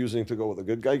you're refusing to go with a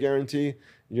good guy guarantee,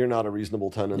 you're not a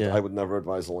reasonable tenant. I would never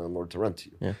advise a landlord to rent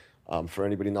to you. For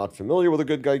anybody not familiar with a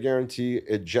good guy guarantee,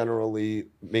 it generally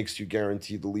makes you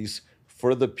guarantee the lease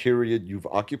for the period you've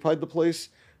occupied the place,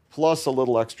 plus a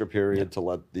little extra period to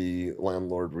let the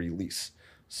landlord release.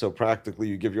 So practically,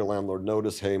 you give your landlord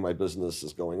notice, "Hey, my business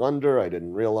is going under. I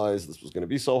didn't realize this was going to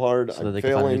be so hard. So I'm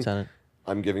failing.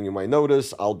 I'm giving you my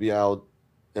notice. I'll be out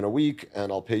in a week,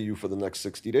 and I'll pay you for the next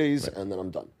 60 days, and then I'm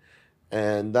done."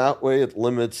 And that way, it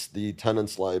limits the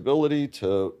tenant's liability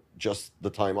to just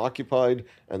the time occupied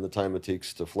and the time it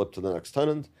takes to flip to the next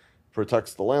tenant,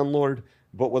 protects the landlord,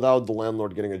 but without the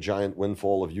landlord getting a giant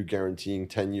windfall of you guaranteeing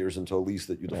 10 years into a lease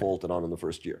that you defaulted on in the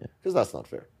first year, because that's not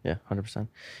fair. Yeah, 100%.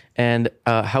 And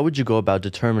how would you go about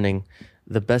determining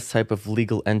the best type of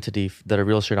legal entity that a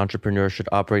real estate entrepreneur should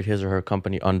operate his or her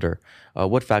company under?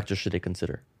 What factors should they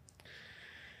consider?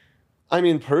 I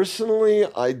mean, personally,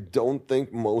 I don't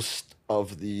think most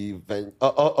of the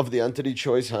entity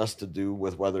choice has to do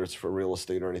with whether it's for real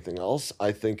estate or anything else.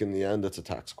 I think in the end, it's a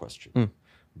tax question.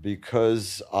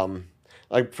 Because,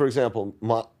 like, for example,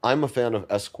 I'm a fan of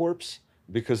S-Corps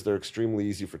because they're extremely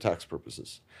easy for tax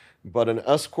purposes. But an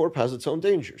S-Corp has its own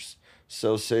dangers.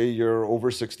 So say you're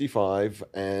over 65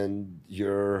 and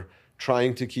you're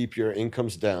trying to keep your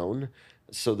incomes down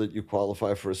so that you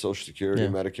qualify for a Social Security,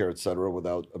 Medicare, et cetera,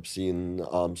 without obscene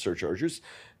surcharges.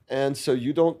 And so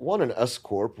you don't want an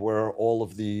S-Corp where all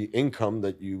of the income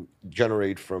that you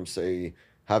generate from, say,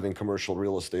 having commercial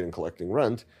real estate and collecting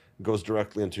rent goes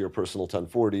directly into your personal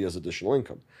 1040 as additional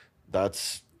income.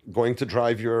 That's going to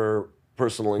drive your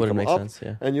personal Wouldn't income make up, sense,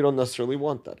 yeah. and you don't necessarily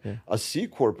want that. Yeah. A C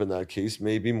corp in that case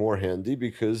may be more handy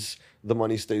because the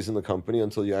money stays in the company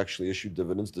until you actually issue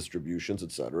dividends, distributions,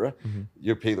 etc. Mm-hmm.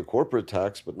 You pay the corporate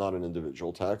tax, but not an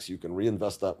individual tax. You can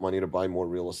reinvest that money to buy more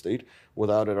real estate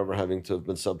without it ever having to have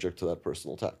been subject to that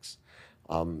personal tax.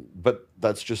 But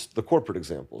that's just the corporate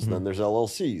examples. Mm-hmm. Then there's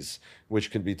LLCs,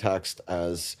 which can be taxed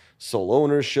as sole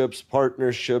ownerships,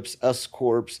 partnerships, S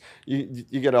corps.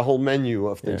 You get a whole menu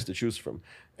of things to choose from.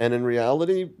 And in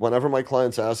reality, whenever my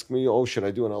clients ask me, "Oh, should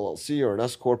I do an LLC or an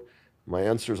S corp?" my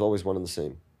answer is always one and the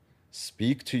same: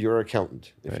 speak to your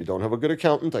accountant. If you don't have a good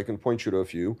accountant, I can point you to a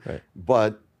few. Right.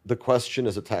 But the question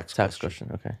is a tax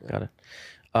question. Okay, got it.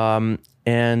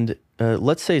 And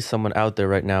let's say someone out there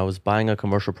right now is buying a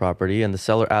commercial property and the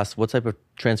seller asks what type of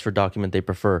transfer document they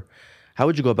prefer. How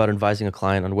would you go about advising a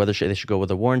client on whether they should go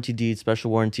with a warranty deed, special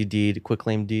warranty deed,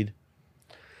 quitclaim deed?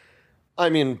 I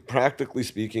mean, practically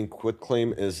speaking,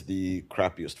 quitclaim is the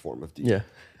crappiest form of deed. Yeah.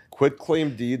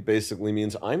 Quitclaim deed basically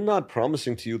means I'm not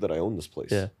promising to you that I own this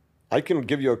place. Yeah. I can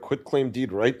give you a quitclaim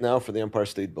deed right now for the Empire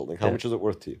State Building. How much is it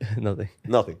worth to you? Nothing.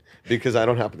 Nothing, because I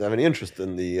don't happen to have any interest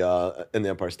in the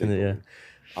Empire State Building.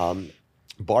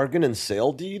 Bargain and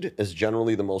sale deed is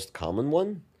generally the most common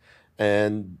one,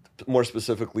 and more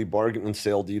specifically, bargain and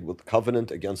sale deed with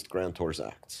covenant against grantors'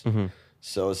 acts. Mm-hmm.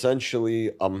 So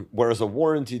essentially, whereas a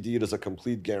warranty deed is a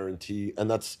complete guarantee,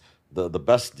 and that's the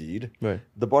best deed, Right.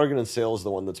 the bargain and sale is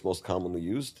the one that's most commonly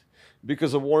used.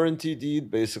 Because a warranty deed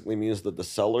basically means that the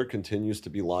seller continues to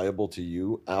be liable to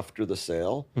you after the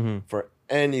sale for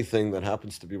anything that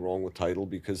happens to be wrong with title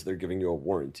because they're giving you a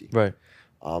warranty. Right.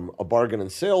 A bargain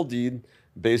and sale deed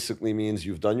basically means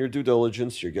you've done your due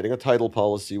diligence, you're getting a title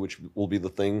policy, which will be the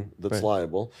thing that's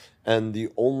liable, and the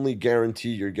only guarantee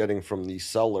you're getting from the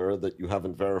seller that you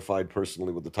haven't verified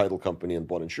personally with the title company and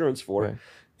bought insurance for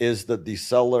is that the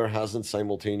seller hasn't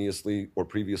simultaneously or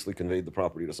previously conveyed the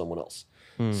property to someone else.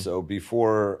 So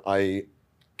before I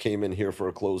came in here for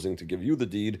a closing to give you the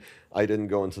deed, I didn't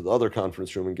go into the other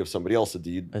conference room and give somebody else a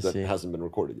deed that hasn't been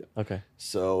recorded yet. Okay.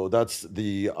 So that's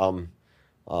the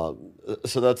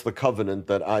covenant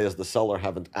that I, as the seller,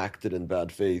 haven't acted in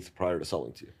bad faith prior to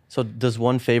selling to you. So does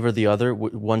one favor the other?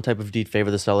 One type of deed favor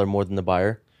the seller more than the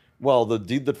buyer? Well, the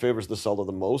deed that favors the seller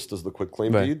the most is the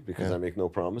quitclaim deed because I make no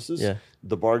promises. Yeah.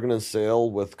 The bargain and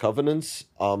sale with covenants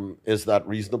is that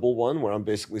reasonable one where I'm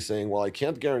basically saying, well, I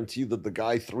can't guarantee that the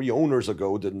guy 3 owners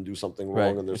ago didn't do something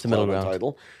wrong and there's cloud on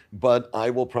title, but I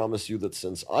will promise you that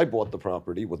since I bought the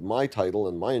property with my title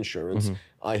and my insurance,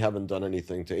 I haven't done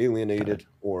anything to alienate it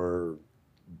or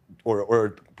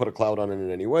put a cloud on it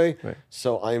in any way. Right.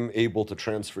 So I'm able to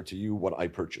transfer to you what I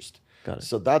purchased. Got it.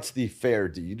 So that's the fair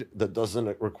deed that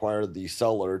doesn't require the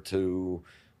seller to,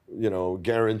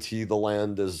 guarantee the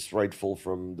land is rightful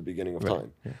from the beginning of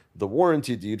time. Yeah. The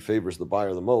warranty deed favors the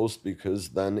buyer the most because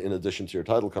then, in addition to your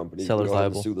title company, Seller's you can go ahead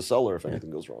and liable. sue the seller if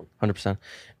anything goes wrong. 100%.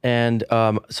 And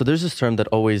so there's this term that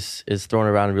always is thrown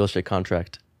around in real estate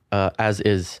contract, as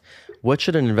is. What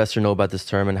should an investor know about this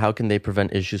term, and how can they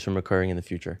prevent issues from occurring in the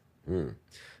future?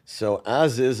 So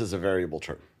as is a variable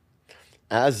term.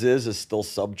 As is still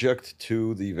subject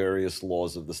to the various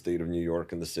laws of the state of New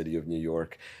York and the city of New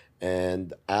York.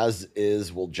 And as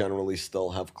is will generally still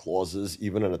have clauses,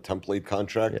 even in a template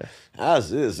contract,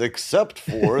 as is, except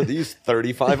for these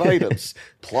 35 items: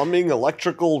 plumbing,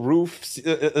 electrical, roof,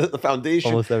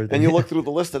 foundation. Almost everything. And you look through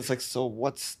the list, and it's like, so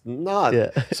what's not? Yeah.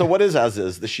 So what is as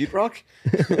is? The sheetrock?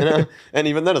 And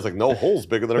even then, it's like no holes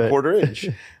bigger than a quarter inch.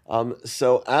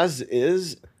 So as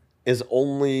is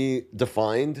only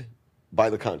defined by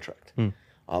the contract.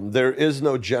 There is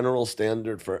no general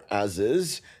standard for as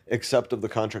is, except if the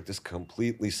contract is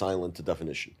completely silent to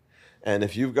definition. And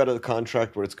if you've got a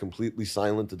contract where it's completely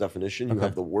silent to definition, you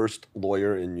have the worst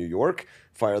lawyer in New York.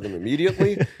 Fire them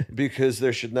immediately because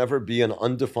there should never be an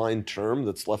undefined term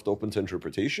that's left open to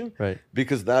interpretation. Right.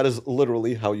 Because that is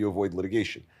literally how you avoid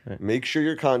litigation. Right. Make sure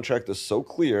your contract is so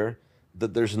clear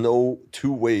that there's no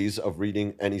 2 ways of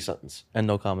reading any sentence. And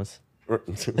no commas.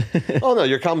 Oh no,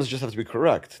 your commas just have to be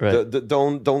correct. Right.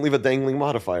 Don't leave a dangling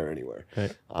modifier anywhere.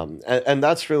 Right. And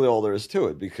that's really all there is to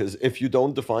it. Because if you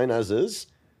don't define as is,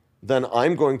 then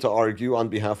I'm going to argue on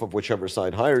behalf of whichever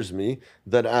side hires me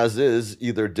that as is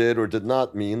either did or did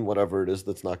not mean whatever it is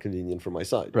that's not convenient for my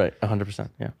side. Right.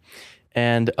 100%. Yeah.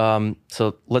 And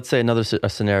so let's say a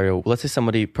scenario. Let's say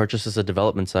somebody purchases a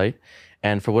development site,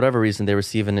 and for whatever reason they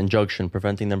receive an injunction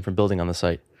preventing them from building on the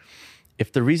site.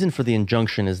 If the reason for the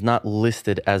injunction is not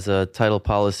listed as a title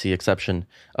policy exception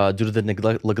due to the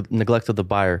neglect of the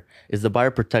buyer, is the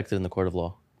buyer protected in the court of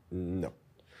law? No.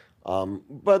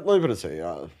 But let me put it this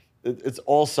way. It's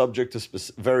all subject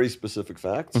to very specific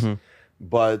facts.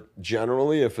 But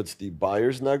generally, if it's the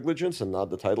buyer's negligence and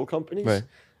not the title companies, Right.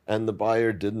 and the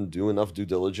buyer didn't do enough due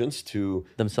diligence to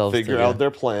Themselves figure to, out yeah.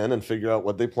 their plan and figure out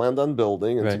what they planned on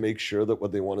building and to Right. make sure that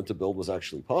what they wanted to build was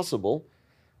actually possible,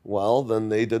 well, then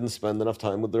they didn't spend enough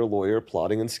time with their lawyer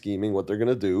plotting and scheming what they're going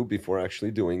to do before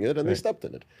actually doing it, and they Right. stepped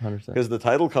in it. 100%. Because the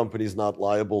title company is not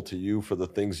liable to you for the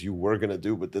things you were going to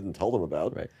do but didn't tell them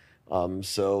about. Right.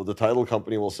 So the title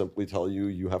company will simply tell you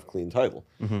you have clean title.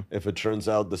 If it turns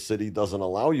out the city doesn't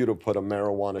allow you to put a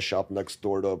marijuana shop next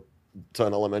door to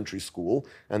an elementary school,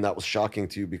 and that was shocking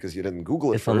to you because you didn't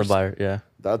Google it It's first, on the buyer, yeah.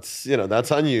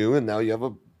 that's on you, and now you have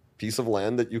a piece of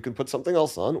land that you can put something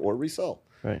else on or resell.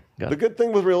 Right. Got The it. good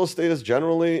thing with real estate is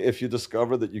generally, if you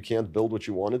discover that you can't build what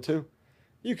you wanted to,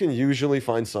 you can usually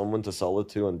find someone to sell it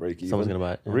to and break even. Someone's gonna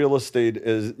buy it, yeah. Real estate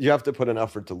is, you have to put an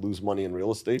effort to lose money in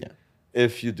real estate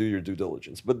if you do your due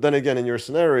diligence. But then again, in your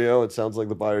scenario, it sounds like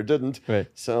the buyer didn't. Right.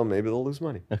 So maybe they'll lose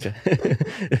money. Okay.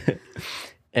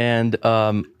 And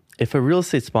if a real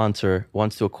estate sponsor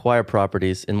wants to acquire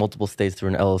properties in multiple states through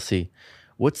an LLC,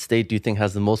 what state do you think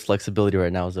has the most flexibility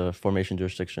right now as a formation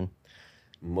jurisdiction?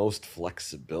 Most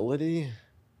flexibility?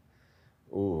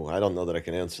 Ooh, I don't know that I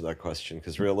can answer that question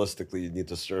because realistically, you need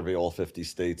to survey all 50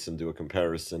 states and do a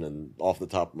comparison. And off the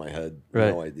top of my head,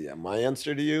 Right. no idea. My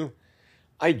answer to you,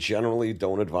 I generally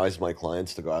don't advise my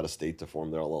clients to go out of state to form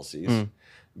their LLCs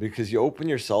because you open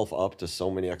yourself up to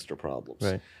so many extra problems.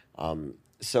 Right.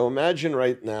 So imagine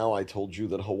right now I told you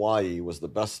that Hawaii was the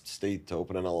best state to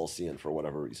open an LLC in for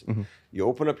whatever reason. You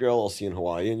open up your LLC in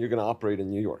Hawaii and you're going to operate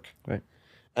in New York. Right.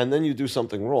 And then you do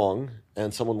something wrong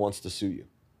and someone wants to sue you.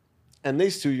 And they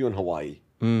sue you in Hawaii.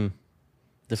 So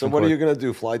Different what are court. you going to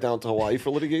do? Fly down to Hawaii for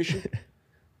litigation?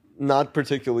 Not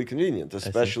particularly convenient,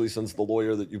 especially since the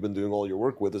lawyer that you've been doing all your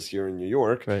work with is here in New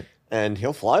York. Right. And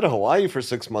he'll fly to Hawaii for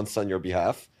 6 months on your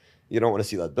behalf. You don't want to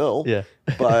see that bill. Yeah.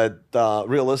 But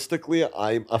realistically,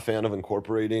 I'm a fan of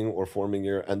incorporating or forming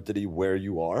your entity where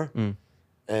you are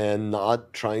and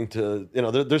not trying to,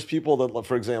 there's people that,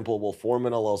 for example, will form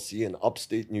an LLC in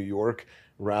upstate New York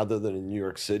rather than in New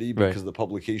York City because the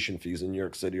publication fees in New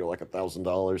York City are like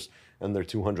 $1,000 and they're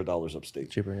 $200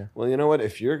 upstate. Cheaper, yeah. Well, you know what?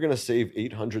 If you're going to save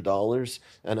 $800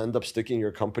 and end up sticking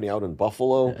your company out in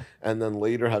Buffalo and then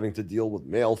later having to deal with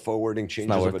mail forwarding,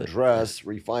 changes of worth it. address,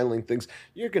 refiling things,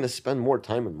 you're going to spend more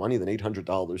time and money than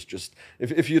 $800. Just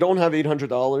if you don't have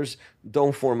 $800,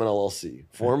 don't form an LLC.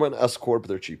 Form an S corp.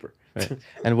 They're cheaper. Right.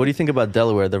 And what do you think about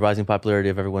Delaware, the rising popularity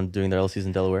of everyone doing their LLCs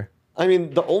in Delaware? I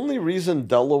mean, the only reason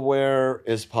Delaware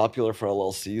is popular for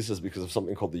LLCs is because of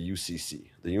something called the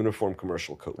UCC, the Uniform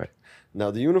Commercial Code. Right. Now,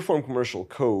 the Uniform Commercial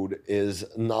Code is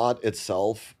not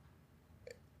itself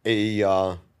a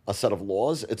set of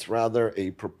laws. It's rather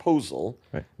a proposal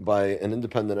by an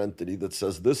independent entity that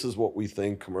says this is what we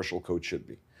think commercial code should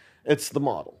be. It's the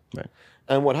model. Right.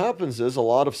 And what happens is a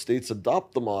lot of states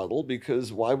adopt the model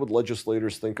because why would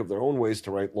legislators think of their own ways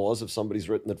to write laws if somebody's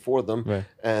written it for them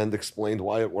and explained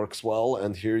why it works well?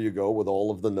 And here you go with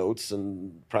all of the notes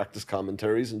and practice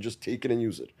commentaries and just take it and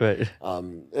use it. Right.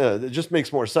 It just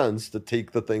makes more sense to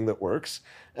take the thing that works,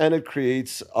 and it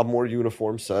creates a more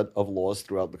uniform set of laws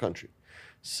throughout the country.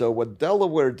 So what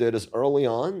Delaware did is early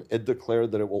on, it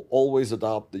declared that it will always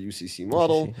adopt the UCC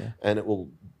model, and it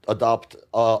will adopt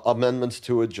amendments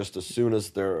to it just as soon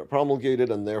as they're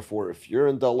promulgated. And therefore, if you're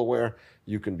in Delaware,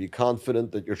 you can be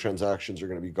confident that your transactions are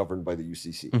going to be governed by the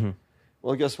UCC.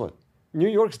 Well, guess what? New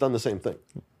York's done the same thing.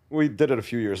 We did it a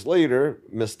few years later,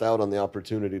 missed out on the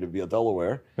opportunity to be a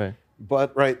Delaware. Right.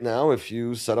 But right now, if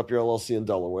you set up your LLC in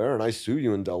Delaware and I sue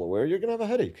you in Delaware, you're going to have a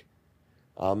headache.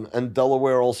 And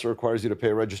Delaware also requires you to pay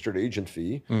a registered agent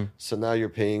fee. So now you're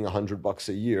paying $100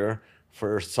 a year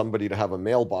for somebody to have a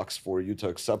mailbox for you to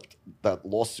accept that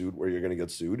lawsuit where you're going to get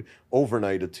sued,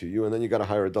 overnight it to you, and then you got to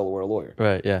hire a Delaware lawyer.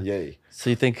 Right. Yeah. Yay. So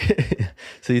you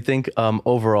think,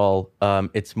 overall,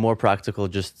 it's more practical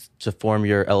just to form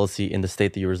your LLC in the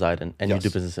state that you reside in and you do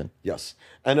business in. Yes.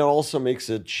 And it also makes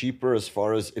it cheaper as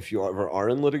far as if you ever are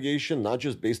in litigation, not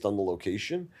just based on the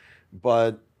location,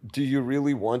 but do you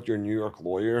really want your New York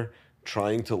lawyer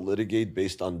trying to litigate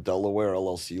based on Delaware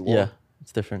LLC law? Yeah,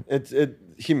 it's different.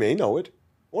 He may know it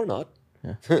or not.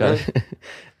 Yeah, got it.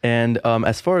 And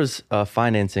as far as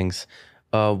financings,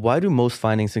 why do most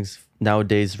financings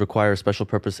nowadays require a special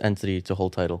purpose entity to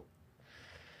hold title?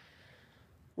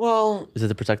 Well, is it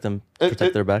to protect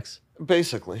their backs?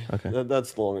 Basically. Okay.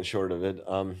 That's the long and short of it.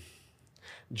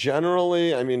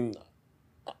 Generally, I mean,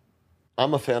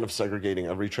 I'm a fan of segregating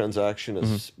every transaction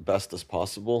as best as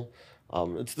possible.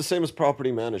 It's the same as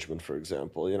property management, for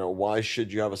example. Why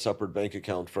should you have a separate bank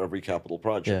account for every capital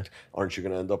project? Aren't you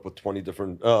going to end up with 20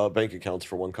 different bank accounts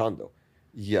for one condo?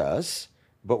 Yes,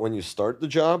 But when you start the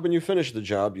job and you finish the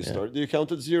job, you start the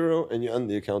account at zero and you end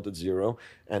the account at zero,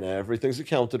 and everything's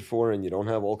accounted for, and you don't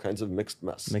have all kinds of mixed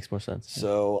mess. Makes more sense.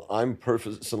 So I'm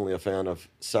personally a fan of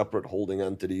separate holding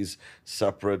entities,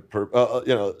 separate,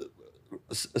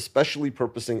 especially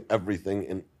purposing everything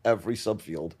in every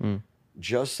subfield,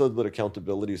 just so that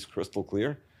accountability is crystal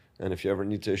clear. And if you ever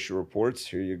need to issue reports,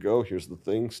 here you go. Here's the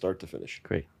thing, start to finish.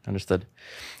 Great. Understood.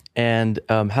 And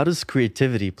how does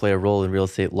creativity play a role in real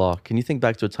estate law? Can you think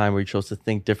back to a time where you chose to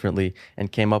think differently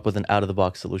and came up with an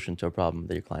out-of-the-box solution to a problem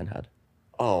that your client had?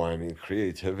 Oh, I mean,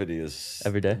 creativity is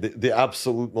Every day? the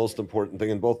absolute most important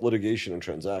thing in both litigation and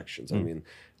transactions. I mean,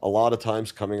 a lot of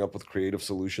times coming up with creative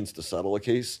solutions to settle a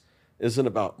case isn't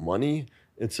about money.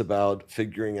 It's about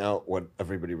figuring out what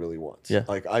everybody really wants. Yeah.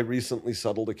 Like I recently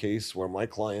settled a case where my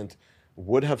client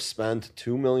would have spent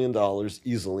 $2 million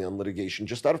easily on litigation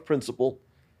just out of principle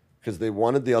because they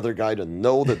wanted the other guy to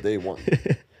know that they won.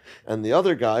 And the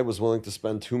other guy was willing to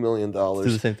spend $2 million Do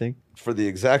the same thing? for the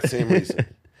exact same reason.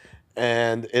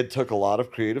 And it took a lot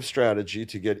of creative strategy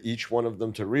to get each one of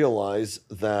them to realize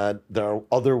that there are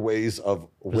other ways of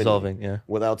winning Resolving,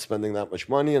 without spending that much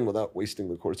money and without wasting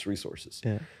the court's resources.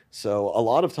 Yeah. So a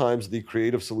lot of times the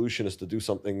creative solution is to do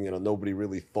something nobody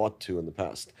really thought to in the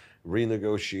past.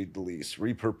 Renegotiate the lease,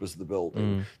 repurpose the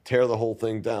building, tear the whole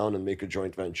thing down and make a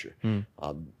joint venture.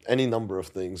 Any number of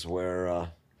things where I'll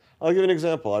give you an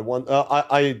example.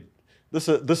 This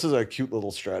is a cute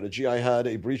little strategy. I had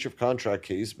a breach of contract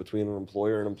case between an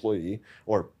employer and employee,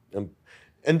 or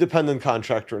independent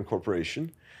contractor and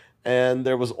corporation, and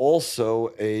there was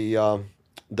also a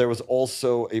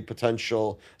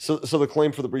potential. So the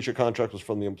claim for the breach of contract was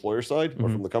from the employer side or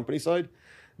from the company side,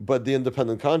 but the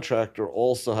independent contractor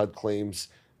also had claims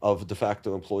of de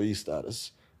facto employee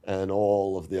status and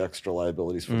all of the extra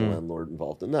liabilities for the landlord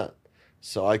involved in that.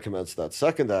 So I commenced that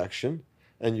second action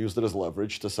and used it as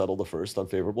leverage to settle the first on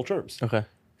favorable terms. Okay.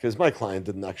 Because my client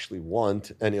didn't actually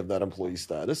want any of that employee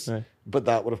status, but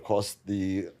that would have cost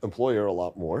the employer a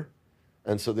lot more.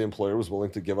 And so the employer was willing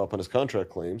to give up on his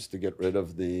contract claims to get rid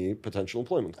of the potential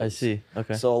employment claims. I see.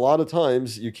 Okay. So a lot of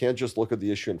times you can't just look at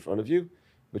the issue in front of you,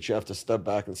 but you have to step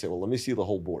back and say, well, let me see the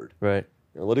whole board. Right.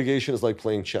 Litigation is like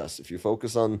playing chess. If you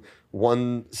focus on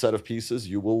one set of pieces,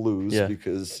 you will lose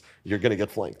because you're going to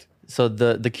get flanked. So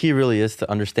the key really is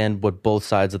to understand what both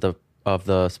sides of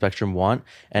the spectrum want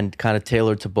and kind of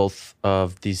tailor to both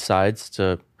of these sides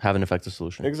to have an effective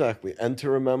solution. Exactly. And to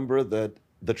remember that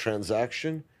the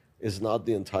transaction is not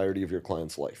the entirety of your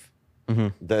client's life.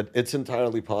 That it's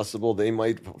entirely possible they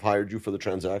might have hired you for the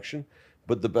transaction,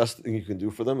 but the best thing you can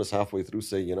do for them is halfway through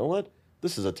say, you know what?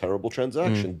 This is a terrible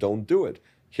transaction. Don't do it.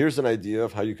 Here's an idea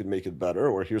of how you can make it better,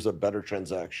 or here's a better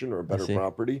transaction or a better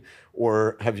property,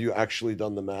 or have you actually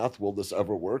done the math? Will this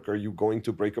ever work? Are you going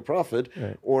to break a profit,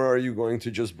 or are you going to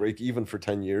just break even for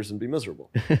 10 years and be miserable?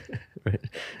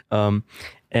 Right.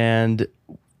 And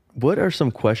what are some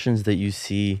questions that you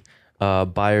see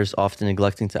buyers often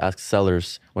neglecting to ask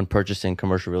sellers when purchasing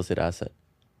commercial real estate asset?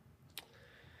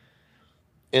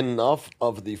 Enough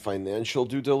of the financial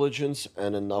due diligence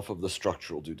and enough of the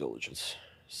structural due diligence.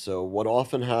 So what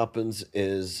often happens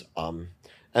is,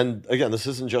 and again, this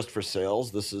isn't just for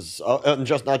sales. This is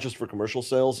not just for commercial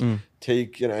sales.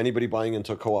 Take anybody buying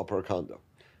into a co-op or a condo.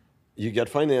 You get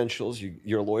financials.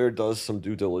 Your lawyer does some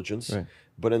due diligence. Right.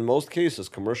 But in most cases,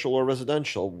 commercial or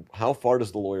residential, how far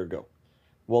does the lawyer go?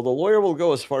 Well, the lawyer will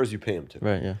go as far as you pay him to.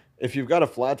 Right. Yeah. If you've got a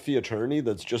flat fee attorney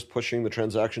that's just pushing the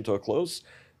transaction to a close,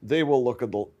 they will look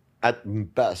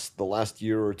at best the last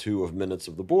year or two of minutes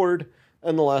of the board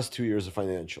and the last 2 years of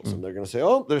financials. And they're going to say,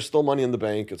 oh, there's still money in the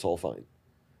bank. It's all fine.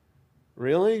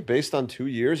 Really? Based on 2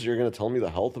 years, you're going to tell me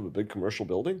the health of a big commercial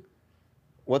building?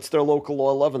 What's their local law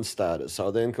 11 status?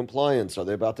 Are they in compliance? Are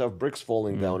they about to have bricks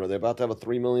falling down? Are they about to have a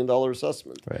 $3 million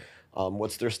assessment? Right.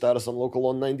 What's their status on local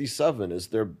law 97? Is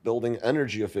their building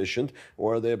energy efficient,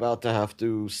 or are they about to have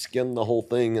to skin the whole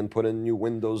thing and put in new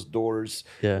windows, doors,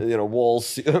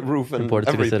 walls, roof, and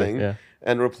everything,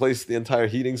 and replace the entire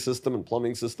heating system and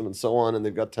plumbing system and so on? And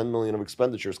they've got 10 million of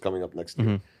expenditures coming up next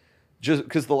year. Just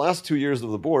because the last 2 years of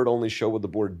the board only show what the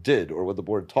board did or what the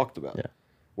board talked about. Yeah.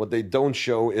 What they don't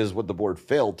show is what the board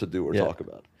failed to do or talk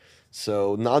about.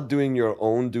 So not doing your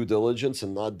own due diligence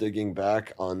and not digging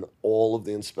back on all of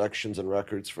the inspections and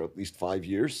records for at least 5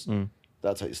 years,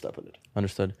 that's how you step in it.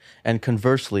 Understood. And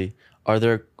conversely, are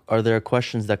there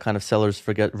questions that kind of sellers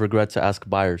regret to ask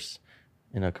buyers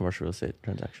in a commercial real estate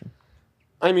transaction?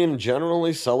 I mean,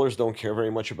 generally, sellers don't care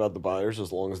very much about the buyers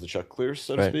as long as the check clears,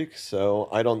 so to Right. speak. So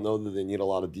I don't know that they need a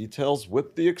lot of details,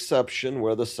 with the exception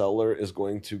where the seller is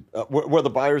going to, where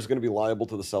the buyer is going to be liable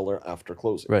to the seller after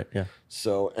closing. Right. Yeah.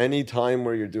 So any time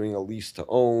where you're doing a lease to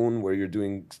own, where you're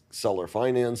doing seller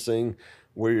financing,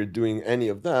 where you're doing any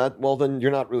of that, well, then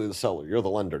you're not really the seller. You're the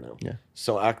lender now. Yeah.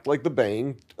 So act like the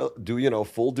bank, do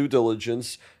full due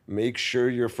diligence, make sure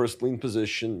your first lien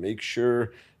position, make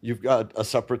sure you've got a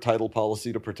separate title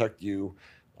policy to protect you.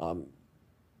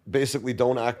 Basically,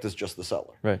 don't act as just the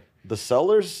seller. Right. The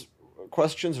seller's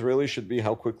questions really should be,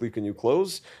 how quickly can you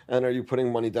close? And are you putting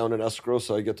money down in escrow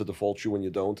so I get to default you when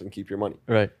you don't and keep your money?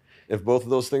 Right. If both of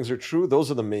those things are true,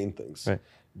 those are the main things. Right.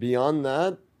 Beyond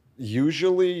that,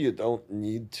 usually you don't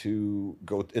need to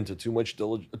go into too much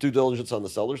due diligence on the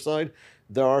seller side.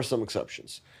 There are some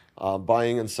exceptions.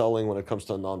 Buying and selling when it comes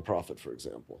to a nonprofit, for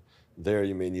example. There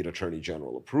you may need attorney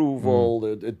general approval.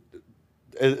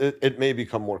 It may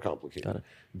become more complicated. Got it.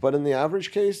 But in the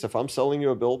average case, if I'm selling you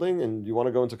a building and you want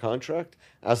to go into contract,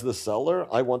 as the seller,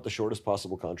 I want the shortest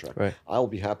possible contract. Right. I'll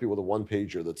be happy with a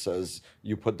one-pager that says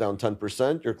you put down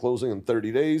 10%, you're closing in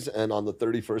 30 days, and on the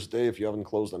 31st day, if you haven't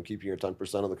closed, I'm keeping your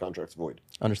 10% of the contract's void.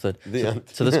 Understood. The end.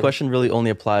 So this question really only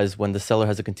applies when the seller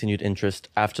has a continued interest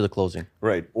after the closing.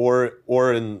 Right. Or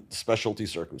in specialty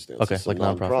circumstances. Okay, So like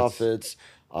nonprofits.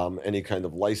 Any kind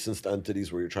of licensed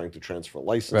entities where you're trying to transfer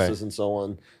licenses and so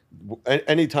on.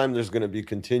 Anytime there's going to be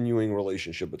continuing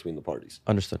relationship between the parties.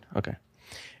 Understood. Okay.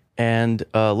 And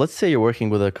let's say you're working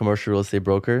with a commercial real estate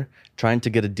broker trying to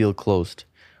get a deal closed.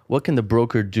 What can the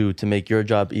broker do to make your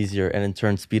job easier and in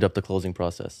turn speed up the closing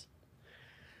process?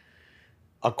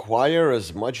 Acquire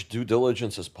as much due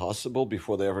diligence as possible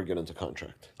before they ever get into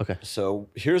contract. Okay. So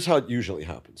here's how it usually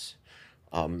happens.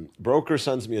 Broker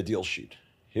sends me a deal sheet.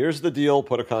 Here's the deal,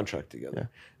 put a contract together.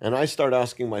 Yeah. And I start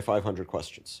asking my 500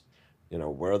 questions.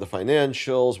 Where are the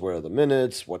financials? Where are the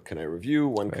minutes? What can I review?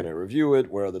 When can I review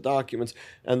it? Where are the documents?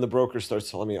 And the broker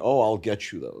starts telling me, oh, I'll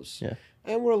get you those. Yeah.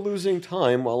 And we're losing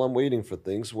time while I'm waiting for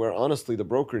things where honestly the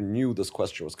broker knew this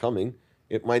question was coming.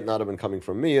 It might not have been coming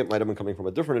from me. It might have been coming from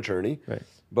a different attorney. Right.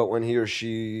 But when he or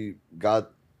she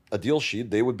got a deal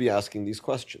sheet, they would be asking these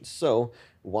questions. So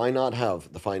why not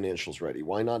have the financials ready?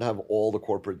 Why not have all the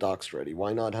corporate docs ready?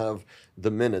 Why not have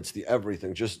the minutes, the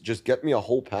everything? Just get me a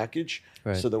whole package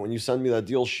so that when you send me that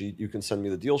deal sheet, you can send me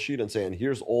the deal sheet and say, and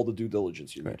here's all the due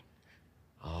diligence you need.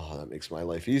 Oh, that makes my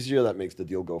life easier. That makes the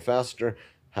deal go faster.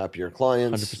 Happier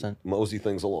clients, 100%. Mosey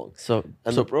things along. So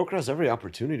the broker has every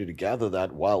opportunity to gather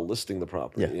that while listing the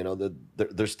property. Yeah.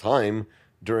 There's time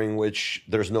during which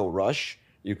there's no rush.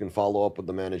 You can follow up with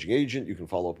the managing agent. You can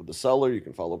follow up with the seller. You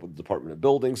can follow up with the Department of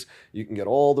Buildings. You can get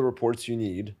all the reports you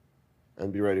need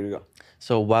and be ready to go.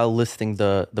 So while listing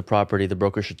the property, the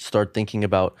broker should start thinking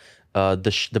about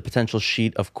the potential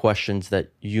sheet of questions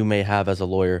that you may have as a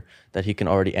lawyer that he can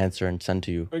already answer and send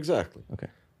to you. Exactly. Okay.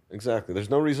 Exactly. There's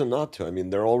no reason not to. I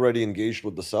mean, they're already engaged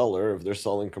with the seller if they're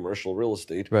selling commercial real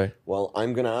estate. Right. Well,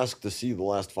 I'm going to ask to see the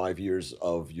last 5 years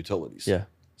of utilities. Yeah.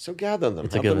 So gather them,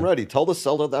 It's a have them given. ready. Tell the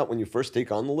seller that when you first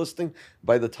take on the listing,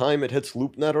 by the time it hits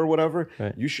LoopNet or whatever,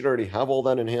 you should already have all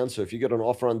that in hand. So if you get an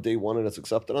offer on day one and it's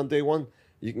accepted on day one,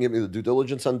 you can give me the due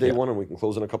diligence on day one and we can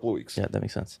close in a couple of weeks. Yeah, that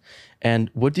makes sense. And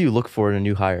what do you look for in a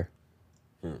new hire?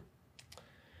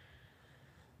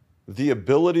 The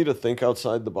ability to think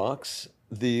outside the box,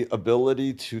 the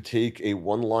ability to take a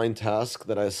one-line task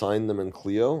that I assign them in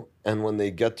Clio, and when they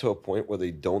get to a point where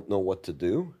they don't know what to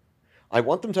do, I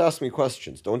want them to ask me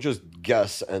questions. Don't just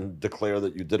guess and declare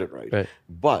that you did it right.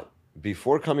 But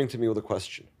before coming to me with a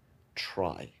question,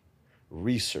 try,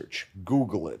 research,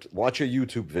 Google it, watch a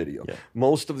YouTube video. Yeah.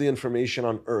 Most of the information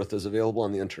on earth is available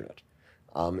on the internet,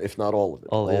 if not all of it,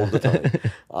 all yeah. of the time.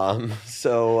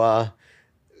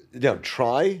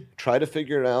 Try to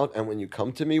figure it out. And when you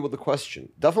come to me with a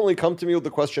question, definitely come to me with the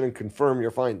question and confirm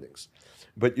your findings.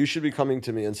 But you should be coming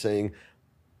to me and saying,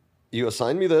 you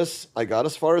assigned me this. I got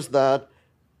as far as that.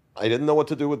 I didn't know what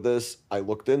to do with this. I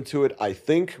looked into it. I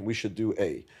think we should do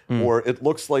A. Or it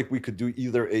looks like we could do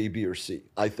either A, B, or C.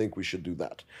 I think we should do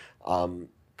that.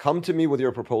 Come to me with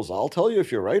your proposal. I'll tell you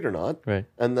if you're right or not.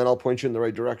 And then I'll point you in the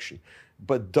right direction.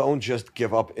 But don't just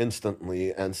give up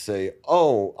instantly and say,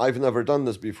 oh, I've never done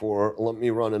this before. Let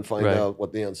me run and find out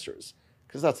what the answer is.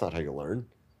 Because that's not how you learn.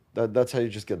 That's how you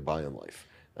just get by in life.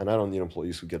 And I don't need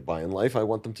employees who get by in life. I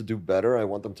want them to do better. I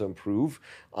want them to improve.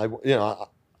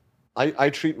 I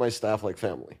treat my staff like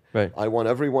family. I want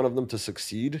every one of them to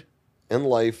succeed in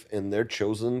life in their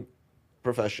chosen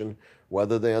profession,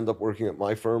 whether they end up working at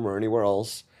my firm or anywhere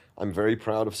else. I'm very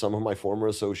proud of some of my former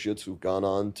associates who've gone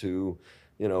on to,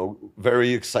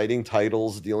 very exciting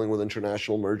titles dealing with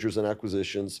international mergers and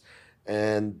acquisitions.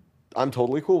 And I'm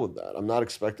totally cool with that. I'm not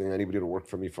expecting anybody to work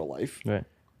for me for life, Right.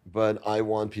 but I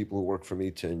want people who work for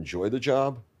me to enjoy the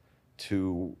job,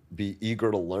 to be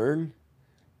eager to learn,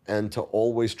 and to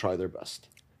always try their best.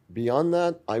 Beyond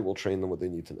that, I will train them what they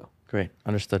need to know. Great.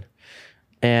 Understood.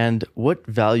 And what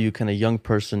value can a young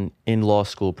person in law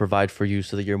school provide for you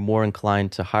so that you're more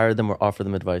inclined to hire them or offer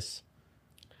them advice?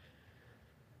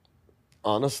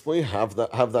 Honestly, have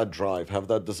that drive, have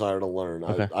that desire to learn.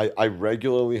 Okay. I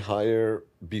regularly hire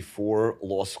before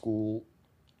law school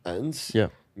ends, Yeah.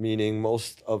 meaning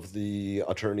most of the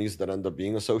attorneys that end up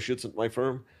being associates at my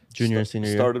firm Junior and senior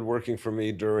year? started working for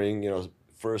me during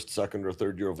first, second, or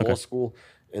third year of law Okay. school.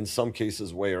 In some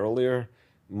cases, way earlier.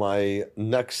 My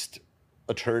next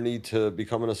attorney to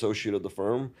become an associate of the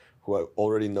firm, who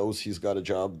already knows he's got a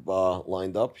job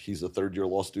lined up. He's a third year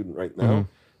law student right now.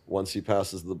 Once he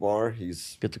passes the bar,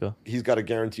 he's Good to go. he's got a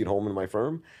guaranteed home in my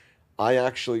firm. I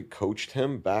actually coached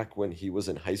him back when he was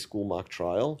in high school mock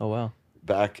trial. Oh, wow.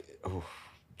 Back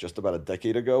just about a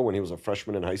decade ago when he was a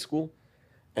freshman in high school.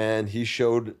 And he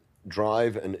showed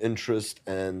drive and interest,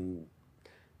 and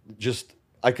just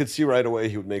I could see right away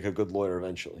he would make a good lawyer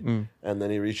eventually. And then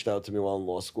he reached out to me while in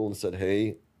law school and said,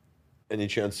 "Hey, any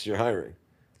chance you're hiring?"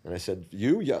 And I said,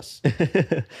 "You? Yes."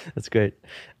 That's great.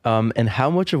 And how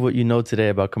much of what you know today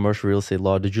about commercial real estate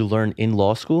law did you learn in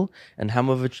law school? And how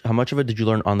much of it did you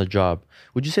learn on the job?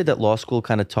 Would you say that law school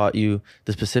kind of taught you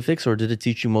the specifics, or did it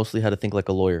teach you mostly how to think like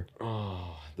a lawyer?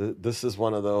 This is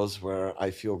one of those where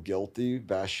I feel guilty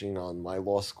bashing on my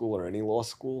law school or any law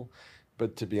school.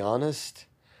 But to be honest,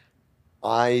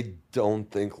 I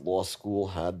don't think law school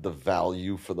had the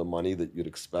value for the money that you'd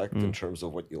expect in terms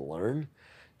of what you learn.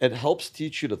 It helps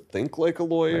teach you to think like a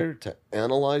lawyer, to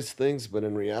analyze things, but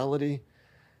in reality,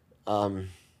 You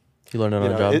learned it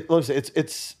on the job?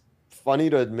 it's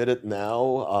funny to admit it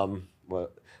now.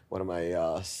 What am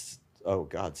I?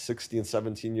 16,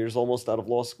 17 years almost out of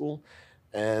law school,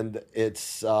 and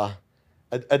it's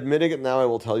admitting it now. I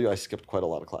will tell you, I skipped quite a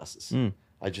lot of classes.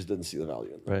 I just didn't see the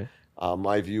value in them. Right.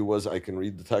 My view was I can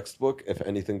read the textbook. If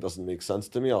anything doesn't make sense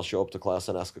to me, I'll show up to class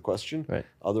and ask a question. Right.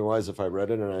 Otherwise, if I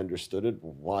read it and I understood it,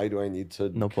 why do I need to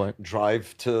No point.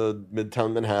 drive to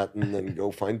Midtown Manhattan and go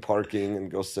find parking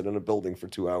and go sit in a building for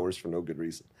 2 hours for no good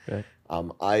reason? Right.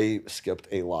 I skipped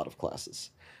a lot of classes.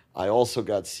 I also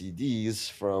got CDs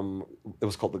from, it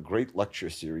was called the Great Lecture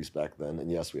Series back then. And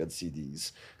yes, we had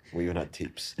CDs. We even had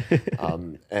tapes.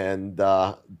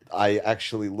 I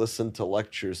actually listened to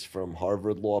lectures from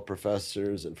Harvard law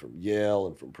professors and from Yale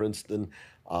and from Princeton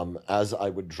as I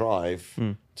would drive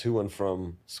to and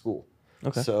from school.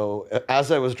 Okay. So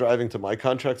as I was driving to my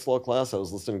contracts law class, I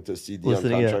was listening to a CD on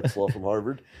contracts law from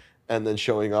Harvard, and then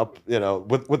showing up,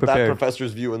 with that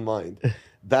professor's view in mind.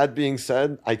 That being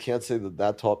said, I can't say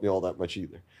that taught me all that much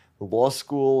either. Law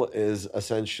school is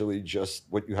essentially just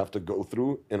what you have to go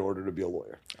through in order to be a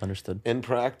lawyer. Understood. In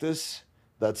practice,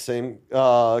 that same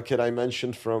kid I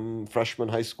mentioned from freshman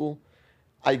high school,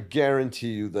 I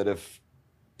guarantee you that if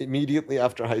immediately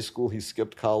after high school he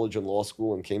skipped college and law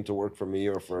school and came to work for me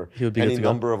or for any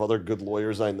number of other good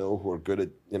lawyers I know who are good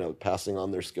at passing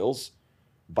on their skills,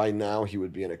 by now he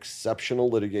would be an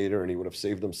exceptional litigator and he would have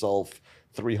saved himself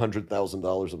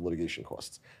 $300,000 of litigation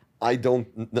costs. I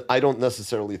don't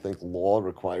necessarily think law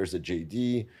requires a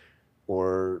JD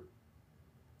or,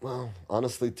 well,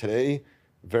 honestly, today,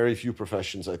 very few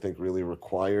professions, I think, really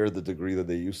require the degree that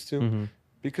they used to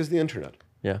because the internet.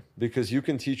 Yeah. Because you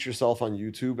can teach yourself on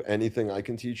YouTube anything I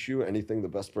can teach you, anything the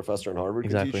best professor in Harvard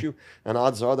can teach you. And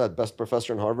odds are that best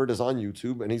professor in Harvard is on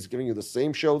YouTube and he's giving you the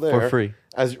same show there. For free.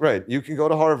 Right. You can go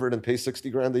to Harvard and pay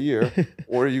 $60,000 a year,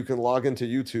 or you can log into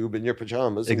YouTube in your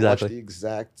pajamas and watch the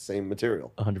exact same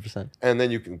material. 100%. And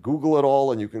then you can Google it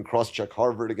all and you can cross-check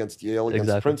Harvard against Yale,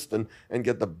 against Princeton, and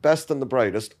get the best and the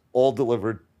brightest all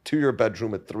delivered to your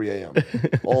bedroom at 3 a.m.,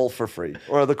 all for free,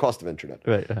 or the cost of internet.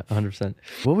 Right, 100%.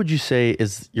 What would you say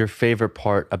is your favorite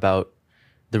part about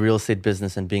the real estate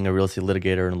business and being a real estate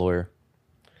litigator and lawyer?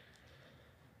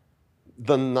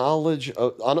 The knowledge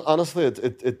of, honestly,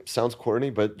 it sounds corny,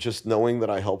 but just knowing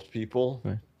that I helped people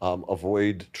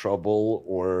avoid trouble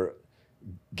or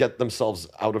get themselves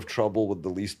out of trouble with the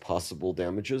least possible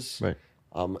damages. Right.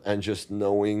 And just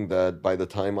knowing that by the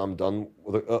time I'm done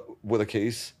with a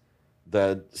case,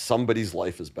 that somebody's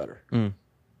life is better.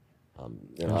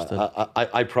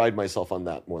 I pride myself on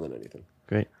that more than anything.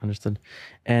 Great, understood.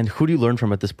 And who do you learn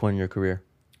from at this point in your career?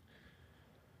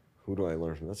 Who do I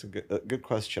learn from? That's a good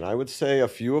question. I would say a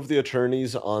few of the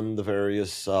attorneys on the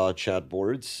various chat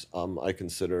boards I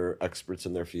consider experts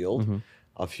in their field.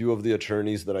 a few of the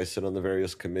attorneys that I sit on the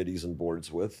various committees and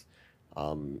boards with.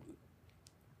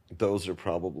 Those are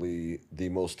probably the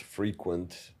most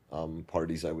frequent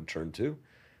parties I would turn to.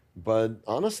 But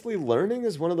honestly, learning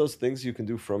is one of those things you can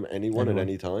do from anyone at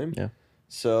any time. Yeah.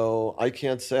 So I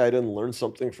can't say I didn't learn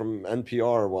something from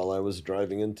NPR while I was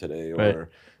driving in today, or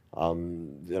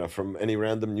from any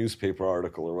random newspaper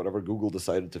article or whatever Google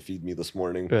decided to feed me this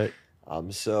morning. Right.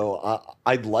 So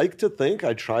I'd like to think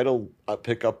I try to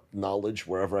pick up knowledge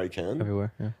wherever I can.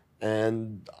 Everywhere, yeah.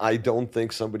 And I don't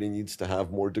think somebody needs to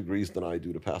have more degrees than I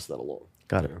do to pass that along.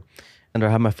 Got it. And I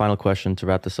have my final question to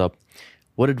wrap this up.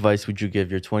 What advice would you give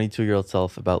your 22-year-old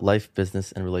self about life,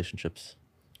 business, and relationships?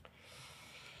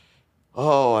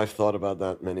 Oh, I've thought about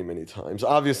that many, many times.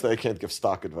 Obviously, I can't give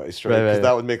stock advice, right? Because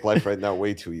that would make life right now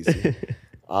way too easy.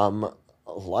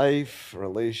 Life,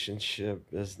 relationship,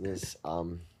 business.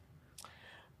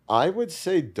 I would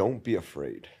say don't be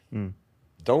afraid.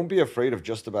 Don't be afraid of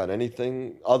just about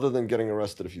anything other than getting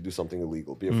arrested if you do something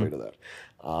illegal. Be afraid of that.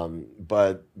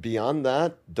 But beyond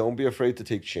that, don't be afraid to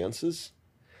take chances.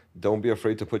 Don't be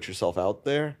afraid to put yourself out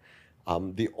there.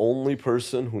 The only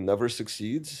person who never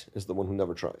succeeds is the one who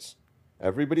never tries.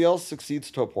 Everybody else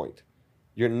succeeds to a point.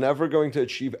 You're never going to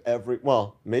achieve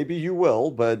well, maybe you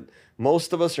will, but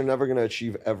most of us are never going to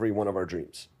achieve every one of our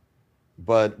dreams.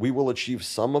 But we will achieve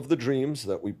some of the dreams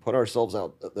that we put ourselves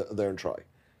out there and try.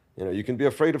 You can be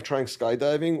afraid of trying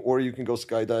skydiving, or you can go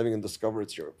skydiving and discover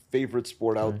it's your favorite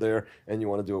sport out there and you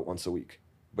want to do it once a week.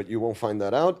 But you won't find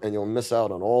that out, and you'll miss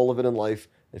out on all of it in life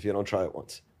if you don't try it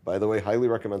once. By the way, highly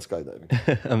recommend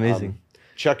skydiving. Amazing.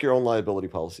 Check your own liability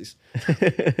policies.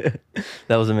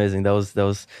 That was amazing. That was.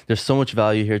 There's so much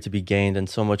value here to be gained, and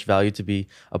so much value to be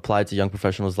applied to young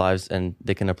professionals' lives, and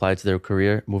they can apply it to their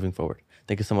career moving forward.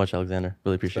 Thank you so much, Alexander.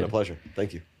 Really appreciate it. It's been a pleasure.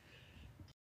 Thank you.